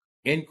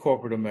in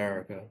corporate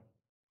America,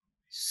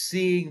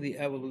 seeing the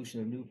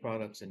evolution of new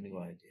products and new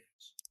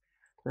ideas.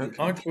 The Okay.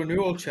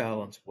 entrepreneurial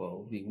challenge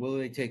will be, will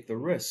they take the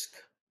risk?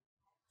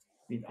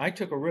 I mean, I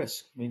took a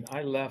risk. I mean,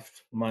 I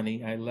left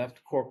money, I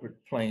left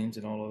corporate planes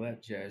and all of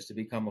that jazz to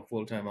become a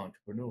full-time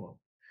entrepreneur.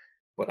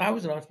 But I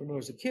was an entrepreneur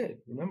as a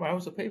kid. Remember, I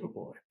was a paper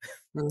boy.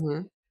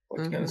 Mm-hmm.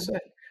 What you gonna Mm-hmm. say?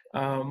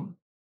 Um,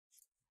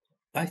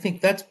 I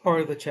think that's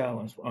part of the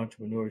challenge for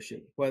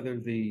entrepreneurship. Whether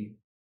the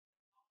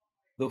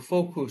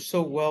folk who are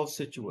so well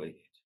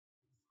situated,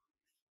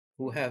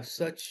 who have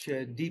such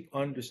a deep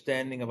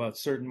understanding about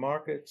certain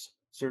markets,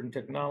 certain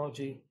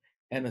technology,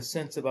 and a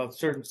sense about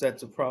certain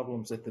sets of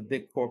problems that the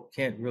big corp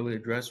can't really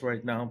address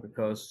right now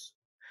because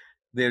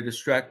they're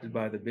distracted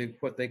by the big,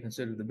 what they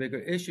consider the bigger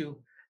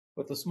issue,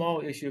 but the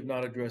small issue, if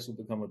not addressed, will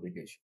become a big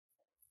issue.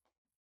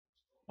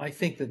 I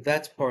think that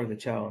that's part of the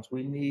challenge.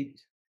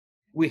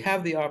 We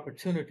have the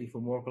opportunity for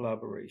more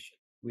collaboration.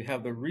 We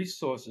have the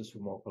resources for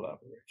more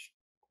collaboration.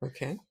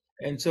 Okay.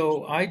 And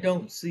so I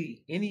don't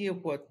see any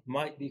of what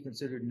might be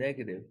considered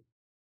negative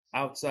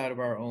outside of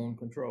our own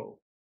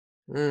control.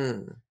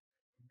 Mm.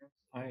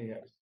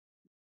 I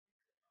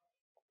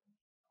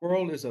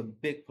world is a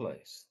big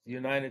place. The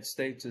United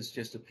States is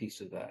just a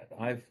piece of that.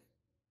 I've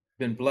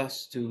been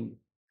blessed to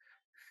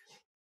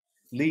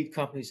lead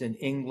companies in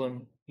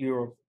England,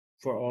 Europe,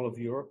 for all of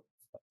Europe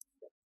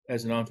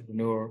as an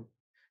entrepreneur,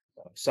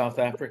 South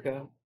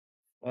Africa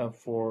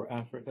for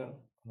Africa,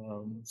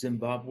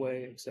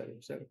 Zimbabwe, et cetera,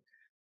 et cetera.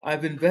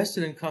 I've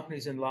invested in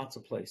companies in lots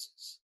of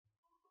places.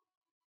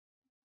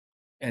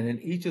 And in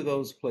each of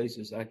those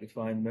places, I could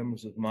find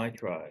members of my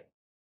tribe,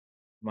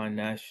 my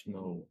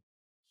national,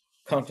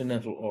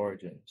 continental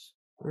origins,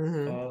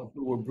 Mm-hmm.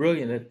 who were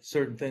brilliant at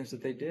certain things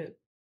that they did.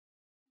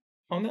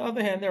 On the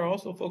other hand, there are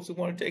also folks who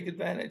want to take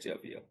advantage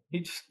of you.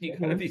 You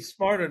got to Mm-hmm. be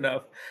smart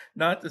enough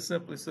not to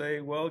simply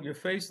say, "Well, your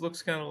face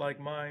looks kind of like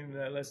mine.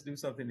 Let's do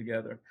something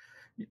together."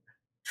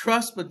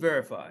 Trust but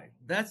verify.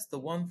 That's the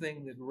one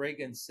thing that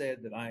Reagan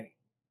said that I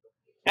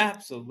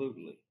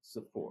absolutely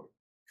support.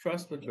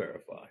 Trust but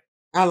verify.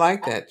 I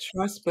like that.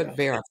 Trust but Yeah,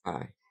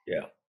 verify.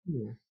 yeah,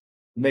 Hmm.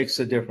 makes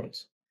a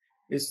difference.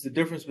 It's the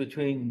difference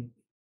between,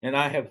 and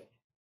I have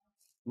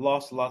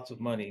lost lots of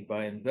money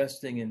by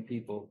investing in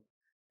people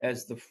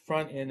as the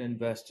front end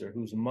investor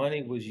whose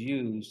money was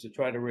used to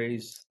try to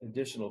raise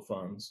additional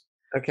funds,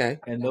 Okay.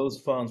 and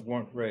those funds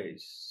weren't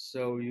raised.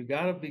 So you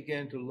got to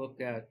begin to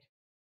look at,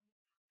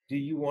 do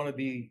you want to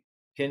be,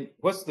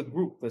 what's the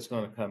group that's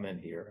going to come in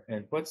here,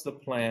 and what's the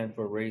plan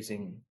for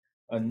raising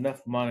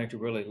enough money to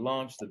really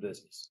launch the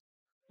business?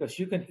 Because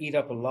you can eat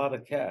up a lot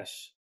of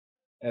cash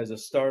as a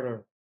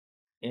starter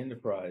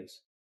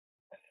enterprise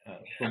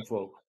from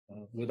folk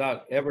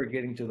without ever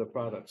getting to the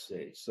product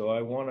stage. So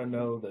I want to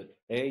know that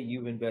A,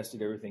 you've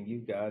invested everything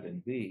you've got,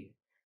 and B,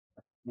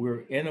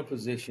 we're in a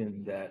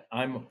position that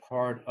I'm a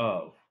part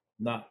of,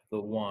 not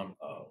the one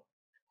of,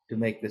 to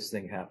make this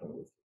thing happen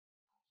with you.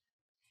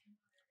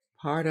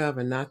 Part of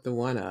and not the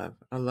one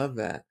of. I love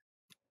that.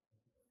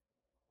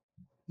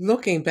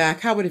 Looking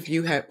back, how would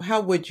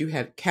you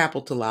have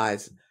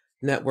capitalized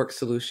network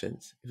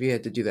solutions if you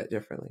had to do that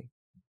differently?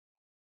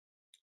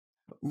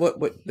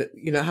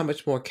 How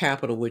much more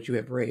capital would you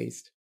have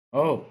raised?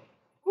 Oh,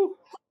 whew.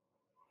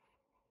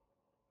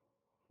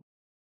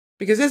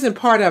 Because isn't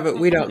part of it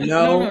we don't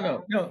No, know. no,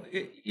 no, no.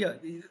 Yeah,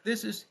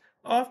 this is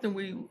often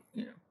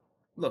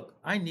look,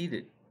 I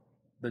needed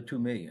the 2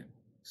 million.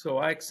 So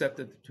I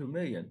accepted the 2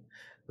 million.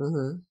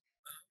 Mm-hmm.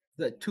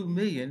 That 2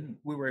 million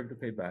we were able to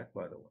pay back,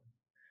 by the way,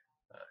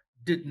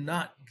 did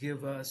not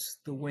give us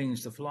the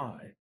wings to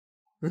fly.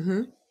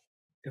 Mm-hmm.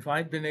 If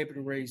I'd been able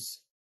to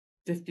raise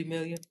 50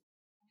 million,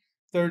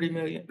 30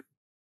 million,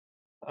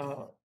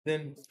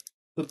 then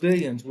the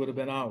billions would have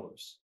been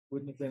ours,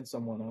 wouldn't have been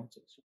someone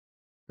else's.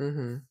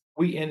 Mm-hmm.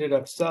 We ended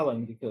up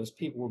selling because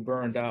people were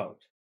burned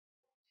out.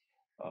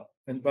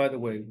 And by the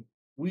way,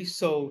 we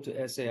sold to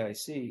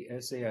SAIC.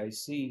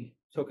 SAIC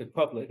took it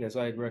public, as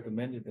I had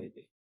recommended they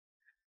did.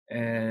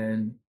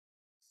 And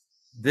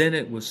then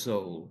it was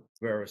sold,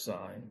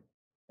 VeriSign,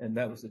 and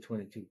that was the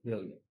 22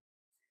 billion.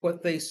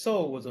 What they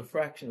sold was a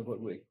fraction of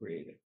what we had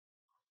created.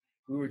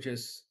 We were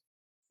just,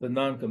 the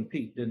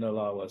non-compete didn't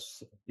allow us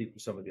to compete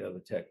with some of the other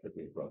tech that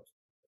we brought.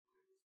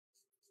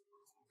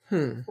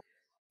 Hmm.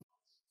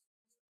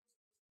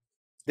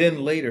 Then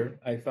later,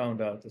 I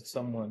found out that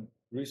someone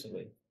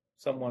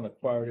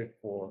acquired it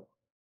for,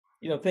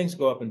 things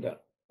go up and down.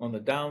 On the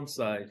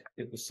downside,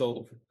 it was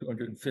sold for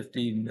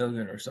 215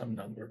 million or some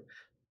number.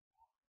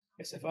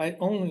 I said, if I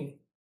only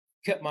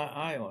kept my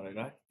eye on it,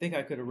 I think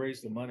I could have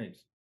raised the money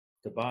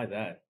to buy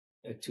that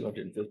at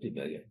 250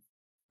 million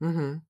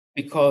Mm-hmm.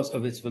 because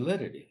of its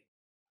validity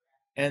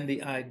and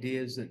the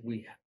ideas that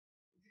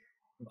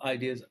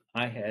ideas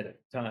I had at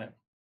the time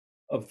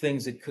of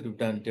things it could have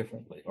done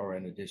differently or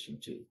in addition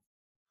to.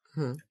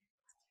 Hmm.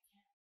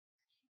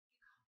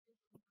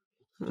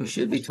 You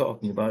should be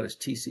talking about is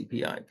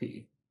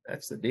TCP/IP.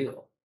 That's the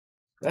deal.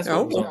 That's what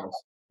Oh, was on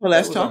this. well, That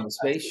let's was talk. on the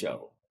space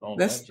shuttle. All of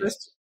Let's that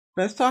let's jazz.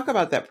 let's talk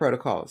about that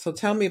protocol. So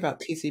tell me about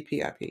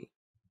TCP/IP.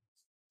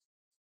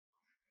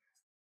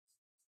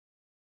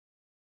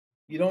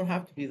 You don't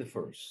have to be the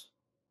first.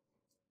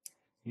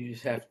 You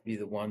just have to be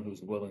the one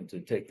who's willing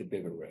to take the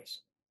bigger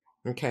risk.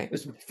 Okay.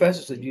 There's some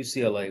professors at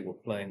UCLA were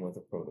playing with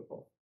a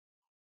protocol,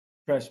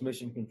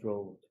 transmission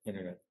controlled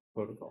internet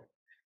protocol,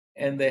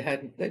 and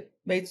they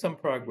made some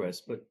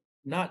progress, but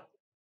not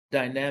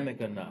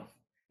dynamic enough.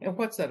 And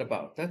what's that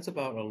about? That's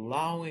about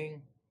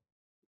allowing.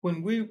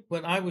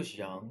 When I was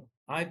young,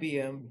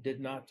 IBM did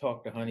not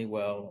talk to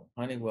Honeywell.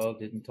 Honeywell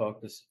didn't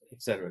talk to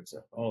et cetera,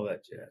 all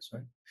that jazz,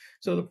 right?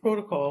 So the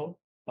protocol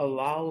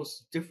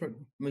allows different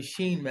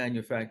machine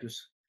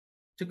manufacturers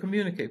to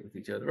communicate with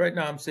each other. Right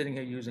now, I'm sitting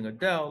here using a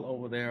Dell.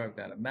 Over there, I've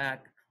got a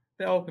Mac.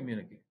 They all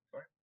communicate,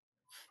 right?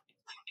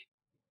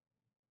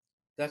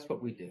 That's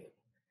what we did.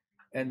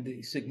 And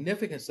the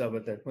significance of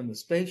it, that when the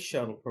space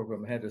shuttle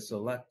program had to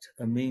select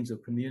a means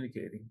of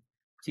communicating,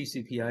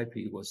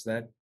 TCP/IP was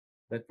that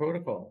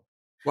protocol.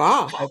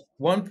 Wow. At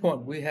one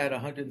point, we had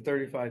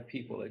 135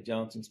 people at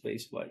Johnson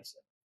Space Flights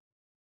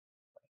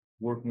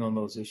working on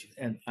those issues.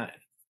 And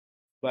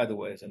by the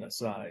way, as an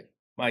aside,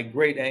 my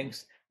great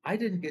angst, I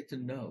didn't get to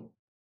know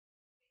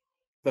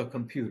the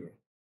computer,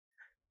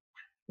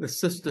 the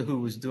sister who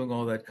was doing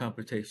all that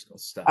computational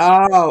stuff.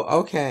 Oh,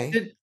 okay.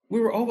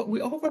 We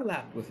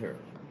overlapped with her.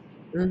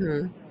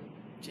 Mm-hmm.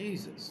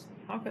 Jesus,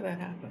 how could that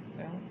happen?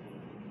 Well,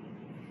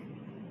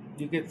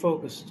 you get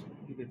focused.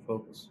 You get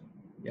focused.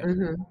 Yeah.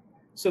 Mm-hmm.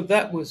 So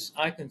that was,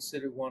 I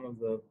consider, one of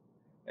the,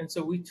 and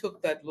so we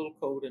took that little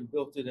code and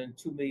built it in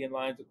 2 million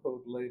lines of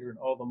code later, and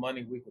all the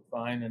money we could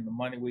find and the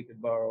money we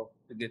could borrow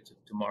to get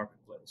to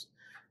marketplace.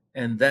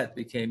 And that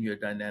became your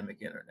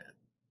dynamic internet.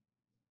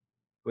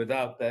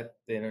 Without that,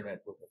 the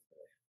internet would have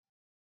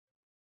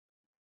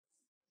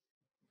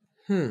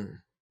failed.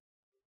 Hmm.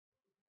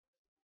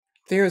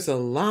 There's a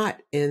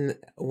lot in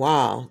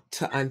wow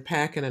to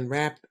unpack and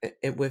unwrap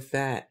it with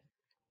that.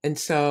 And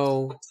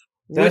so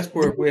That's what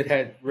where we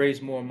had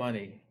raised more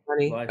money.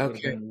 money? Life would have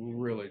Okay. been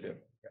really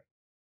different.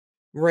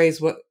 Raise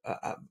what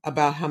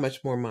about how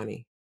much more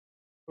money?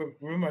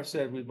 Remember, I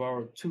said we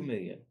borrowed 2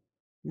 million,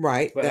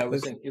 Right. but I That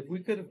was was saying if we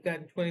could have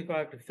gotten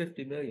 25 to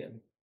 50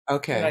 million,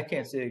 and I okay.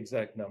 can't say the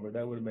exact number,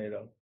 that would have made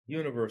a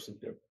universe of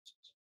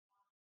differences.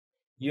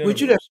 Would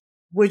you have Universe.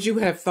 would you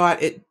have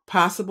thought it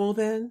possible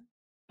then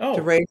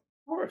to Oh, raise?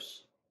 of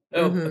course.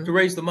 Oh, Mm-hmm. to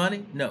raise the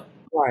money? No.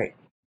 Right.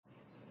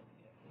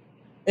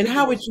 And People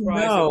how were would you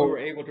surprised that we know? were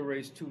able to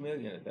raise 2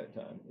 million at that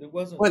time. It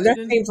wasn't. Well, We that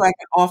didn't. seems like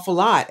an awful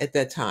lot at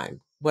that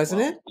time,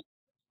 wasn't it? Well,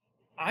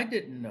 I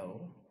didn't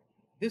know.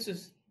 This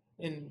is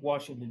in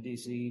Washington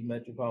D.C.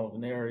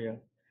 metropolitan area.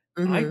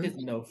 I Mm-hmm.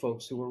 didn't know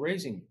folks who were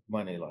raising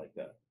money like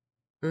that.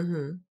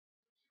 Mm-hmm.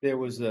 There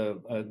was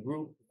a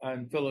group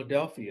in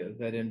Philadelphia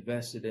that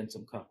invested in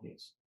some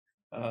companies.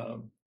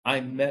 I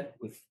met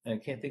with, and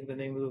I can't think of the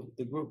name of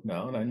the group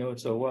now, and I know it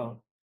so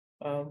well.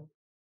 Um,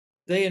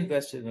 they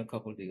invested in a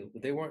couple of deals,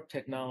 but they weren't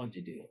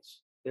technology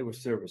deals. They were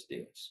service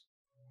deals.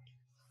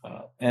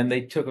 And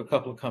they took a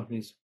couple of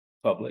companies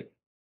public.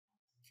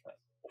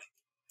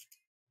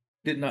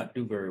 Did not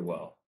do very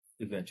well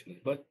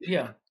eventually. But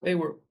yeah, they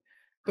were,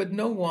 but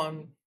no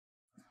one,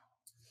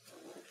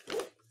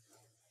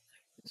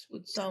 this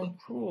would sound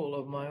cruel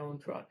of my own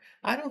tribe.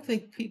 I don't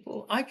think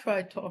people, I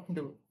tried talking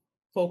to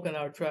folk in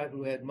our tribe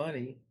who had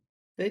money.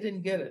 They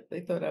didn't get it.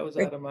 They thought I was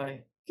They, out of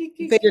my they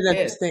didn't head.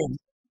 understand.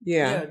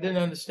 Yeah. Yeah, didn't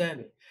understand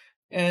it.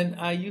 And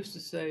I used to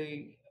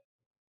say,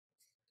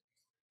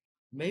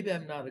 maybe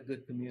I'm not a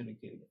good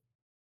communicator,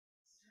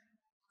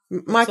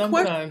 but My question.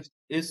 sometimes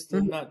it's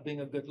the not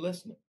being a good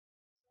listener.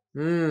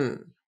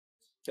 Mm,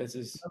 That's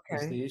is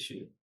okay. the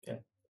issue. Yeah.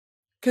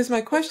 Because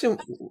my question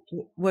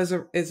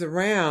is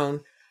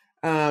around,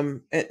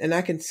 and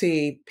I can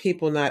see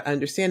people not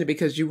understanding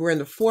because you were in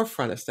the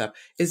forefront of stuff.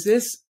 Is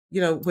this,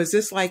 was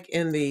this like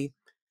in the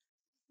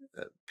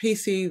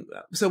PC?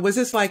 So was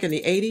this like in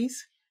the 80s?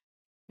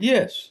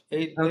 Yes,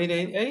 Okay. late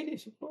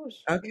 80s, of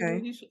course. Late Okay.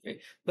 80s,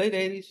 late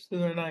 80s through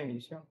the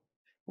 90s. Yeah.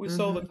 We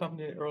sold the Hmm.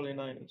 company in the early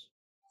 90s.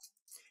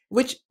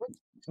 Which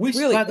We,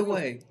 really,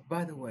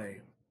 by the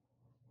way,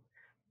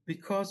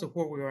 because of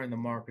where we are in the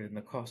market and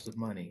the cost of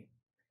money,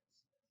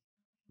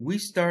 we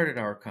started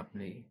our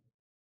company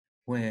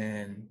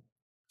when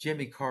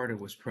Jimmy Carter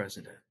was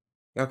president,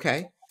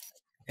 okay.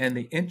 and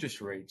the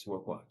interest rates were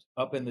what?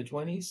 Up in the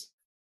 20s?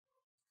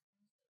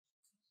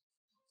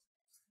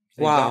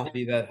 They got Wow. to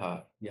be that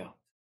high. Yeah.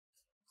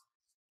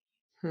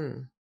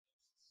 Hmm.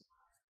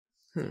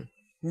 Hmm.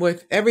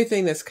 With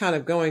everything that's kind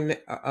of going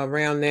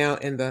around now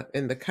in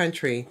the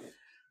country,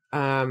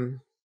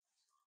 um,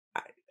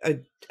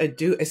 I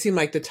do. It seemed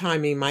like the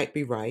timing might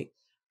be right.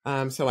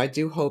 So I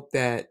do hope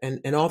that,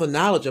 and all the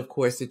knowledge, of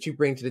course, that you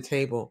bring to the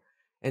table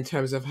in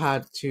terms of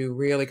how to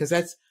really, because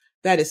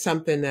that is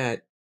something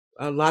that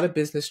a lot of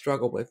business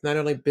struggle with, not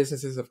only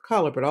businesses of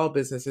color, but all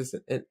businesses.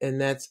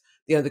 And that's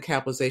the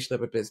undercapitalization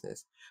of a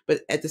business.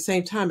 But at the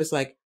same time, it's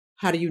like,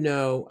 how do you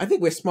know? I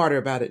think we're smarter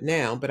about it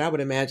now, but I would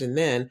imagine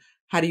then,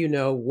 how do you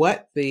know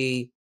what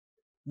the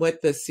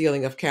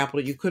ceiling of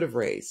capital you could have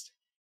raised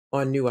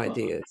on new Well,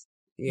 ideas?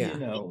 you Yeah.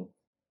 know,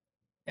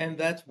 and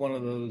that's one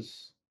of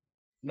those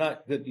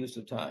not good use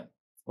of time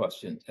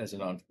questions as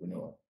an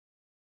entrepreneur.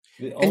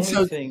 The And only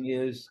so, thing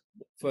is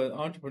for an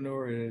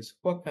entrepreneur is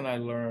what can I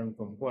learn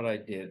from what I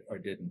did or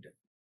didn't do?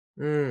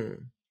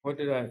 mm, What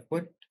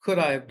could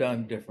I have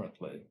done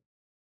differently?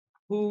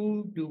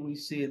 Who do we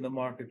see in the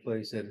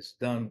marketplace that has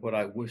done what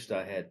I wished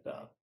I had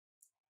done?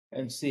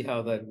 And see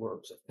how that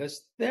works.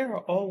 Because there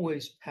are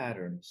always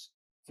patterns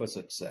for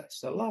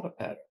success, a lot of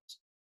patterns.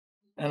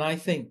 And I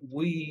think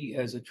we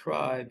as a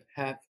tribe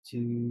have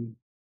to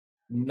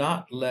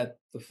not let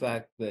the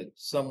fact that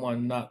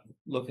someone not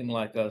looking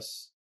like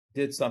us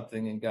did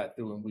something and got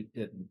through and we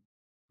didn't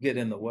get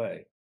in the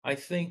way. I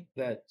think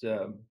that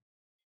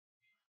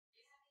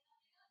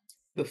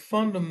the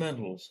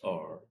fundamentals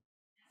are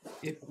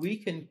if we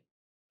can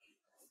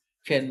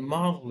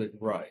model it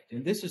right,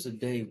 and this is a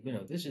day,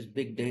 this is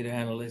big data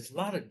analytics, a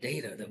lot of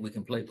data that we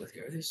can play with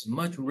here. This is a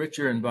much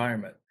richer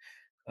environment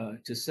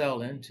to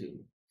sell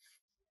into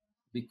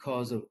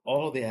because of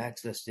all of the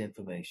access to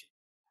information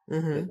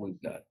that mm-hmm,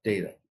 we've got,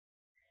 data.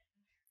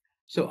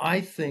 So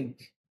I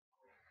think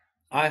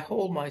I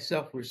hold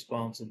myself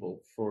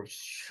responsible for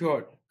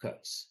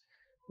shortcuts.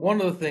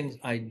 One of the things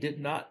I did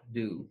not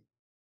do,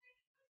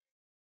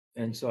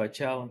 and so I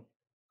challenge,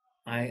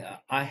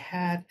 I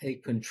had a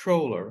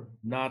controller,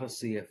 not a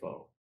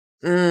CFO.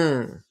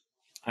 mm,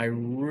 I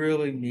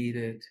really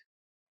needed,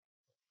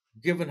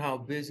 given how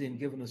busy and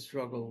given the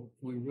struggle,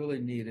 we really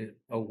needed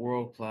a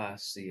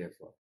world-class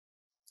CFO.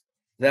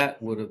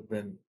 That would have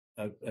been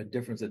a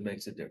difference that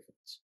makes a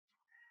difference.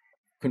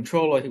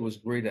 Controller, he was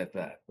great at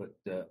that, but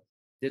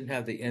didn't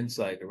have the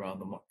insight around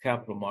the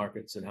capital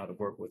markets and how to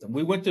work with them.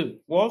 We went to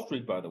Wall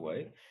Street, by the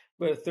way.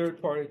 We had a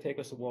third party take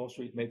us to Wall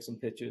Street, make some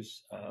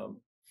pitches.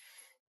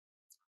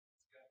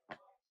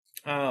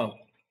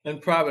 In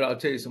private, I'll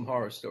tell you some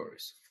horror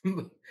stories.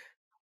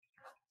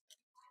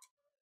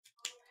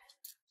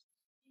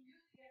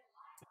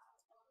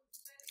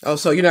 oh,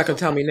 so you're not going to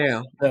tell me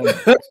now? No.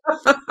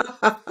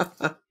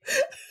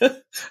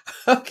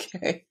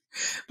 Okay,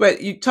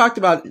 but you talked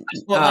about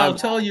Well, I'll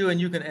tell you, and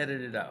you can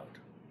edit it out.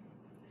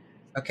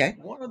 okay.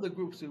 One of the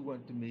groups we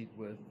went to meet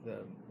with,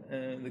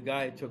 and the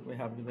guy who took me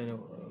happened to be a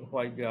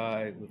white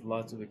guy with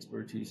lots of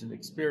expertise and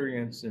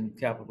experience in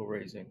capital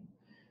raising.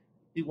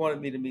 He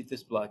wanted me to meet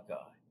this black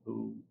guy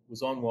who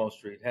was on Wall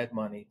Street, had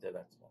money, da da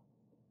da.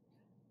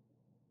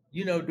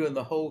 During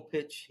the whole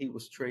pitch, he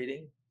was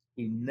trading.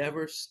 He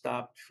never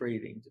stopped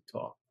trading to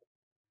talk.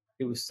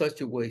 It was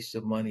such a waste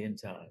of money and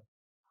time.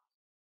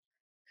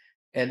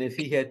 And if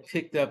he had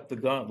picked up the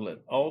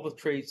gauntlet, all the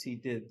trades he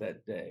did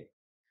that day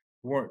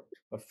weren't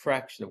a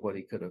fraction of what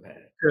he could have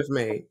had. Curve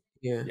made.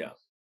 Yeah. Yeah.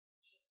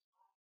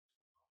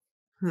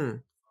 Hmm.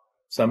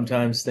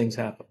 Sometimes things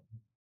happen.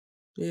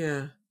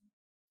 Yeah.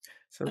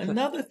 Sometimes.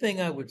 Another thing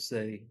I would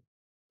say,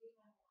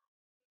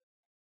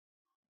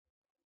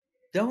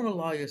 don't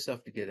allow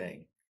yourself to get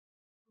angry.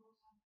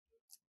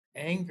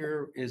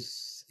 Anger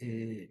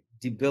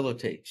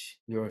debilitates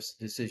your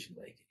decision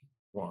making.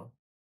 One.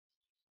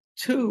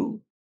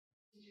 Two,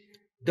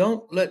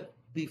 don't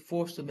be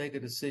forced to make a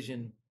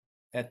decision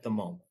at the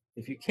moment.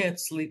 If you can't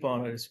sleep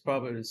on it, it's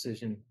probably a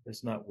decision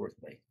that's not worth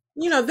making.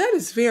 That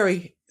is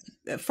very,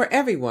 for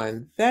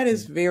everyone, that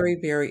is very,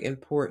 very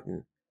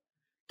important.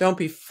 Don't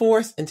be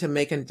forced into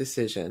making a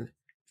decision.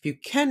 If you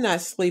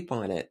cannot sleep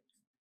on it,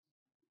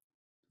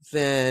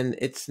 then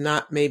it's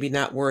maybe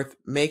not worth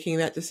making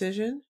that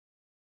decision.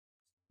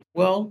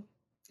 Well,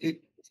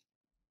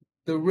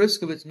 the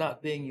risk of it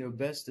not being your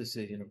best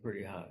decision are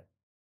pretty high.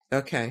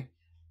 Okay.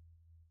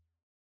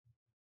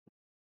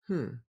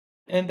 Hmm.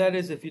 And that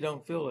is if you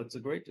don't feel it's a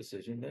great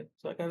decision, then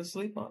I got to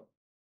sleep on it.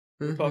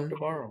 We'll talk Mm-hmm.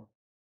 tomorrow.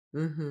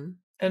 Mm-hmm.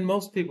 And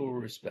most people will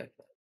respect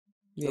that.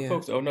 The Yeah.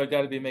 folks, oh no,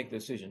 got to make the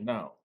decision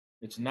now.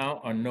 It's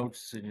now or no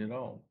decision at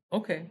all.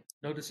 Okay,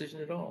 no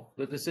decision at all.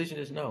 The decision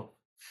is no.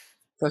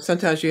 So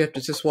sometimes you have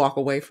to just walk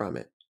away from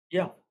it.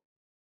 Yeah,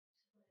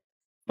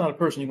 not a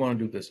person you want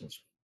to do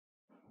business.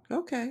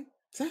 Okay.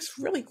 That's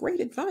really great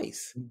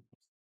advice.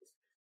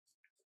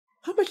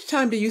 How much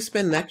time do you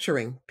spend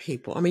lecturing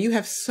people? I mean, you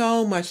have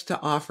so much to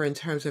offer in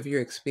terms of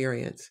your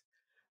experience.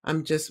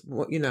 I'm just,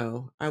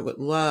 I would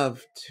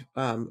love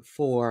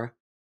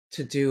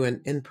to do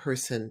an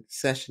in-person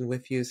session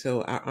with you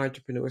so our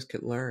entrepreneurs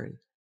could learn.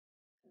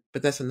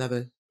 But that's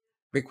another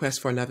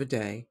request for another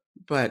day.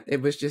 But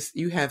it was just,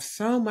 you have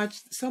so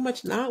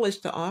much knowledge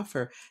to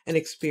offer and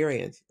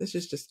experience. This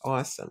is just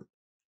awesome.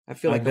 I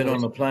feel I've like I been want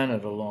on the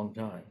planet a long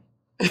time.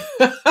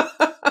 to.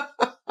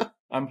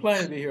 I'm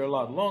planning to be here a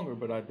lot longer,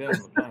 but I've been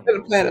on the planet Been a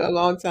a long planet a time.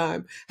 long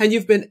time, and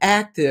you've been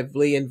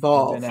actively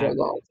I've involved been for a active.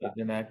 long time. I've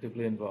been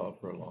actively involved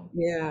for a long time.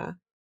 Yeah.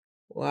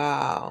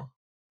 Wow.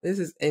 This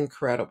is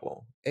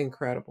incredible.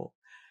 Incredible.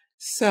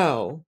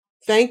 So,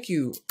 thank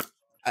you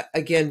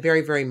again,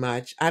 very, very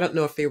much. I don't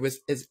know if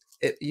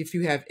if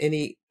you have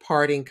any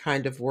parting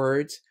kind of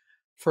words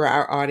for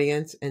our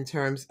audience in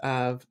terms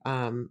of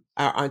our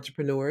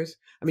entrepreneurs.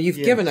 I mean, you've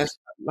given us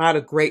Yes. a lot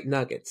of great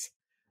nuggets,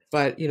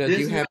 but do you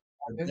Business have?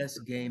 is the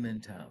best game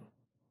in town.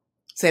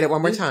 Say that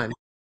one more Business, time.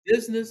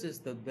 business is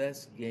the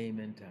best game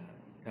in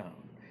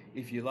town.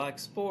 If you like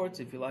sports,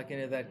 if you like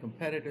any of that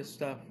competitive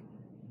stuff,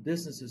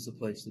 business is the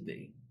place to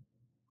be.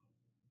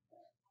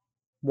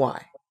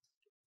 Why?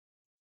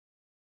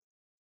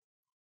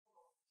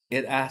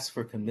 It asks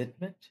for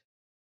commitment.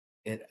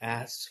 It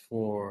asks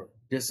for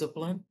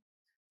discipline.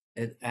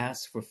 It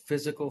asks for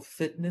physical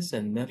fitness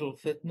and mental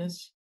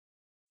fitness,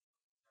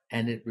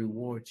 and it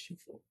rewards you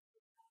for it.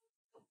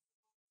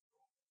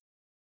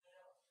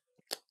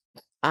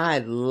 I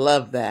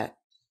love that.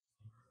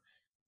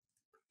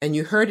 And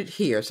you heard it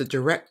here. It's a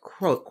direct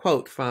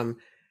quote from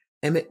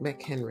Emmit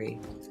McHenry.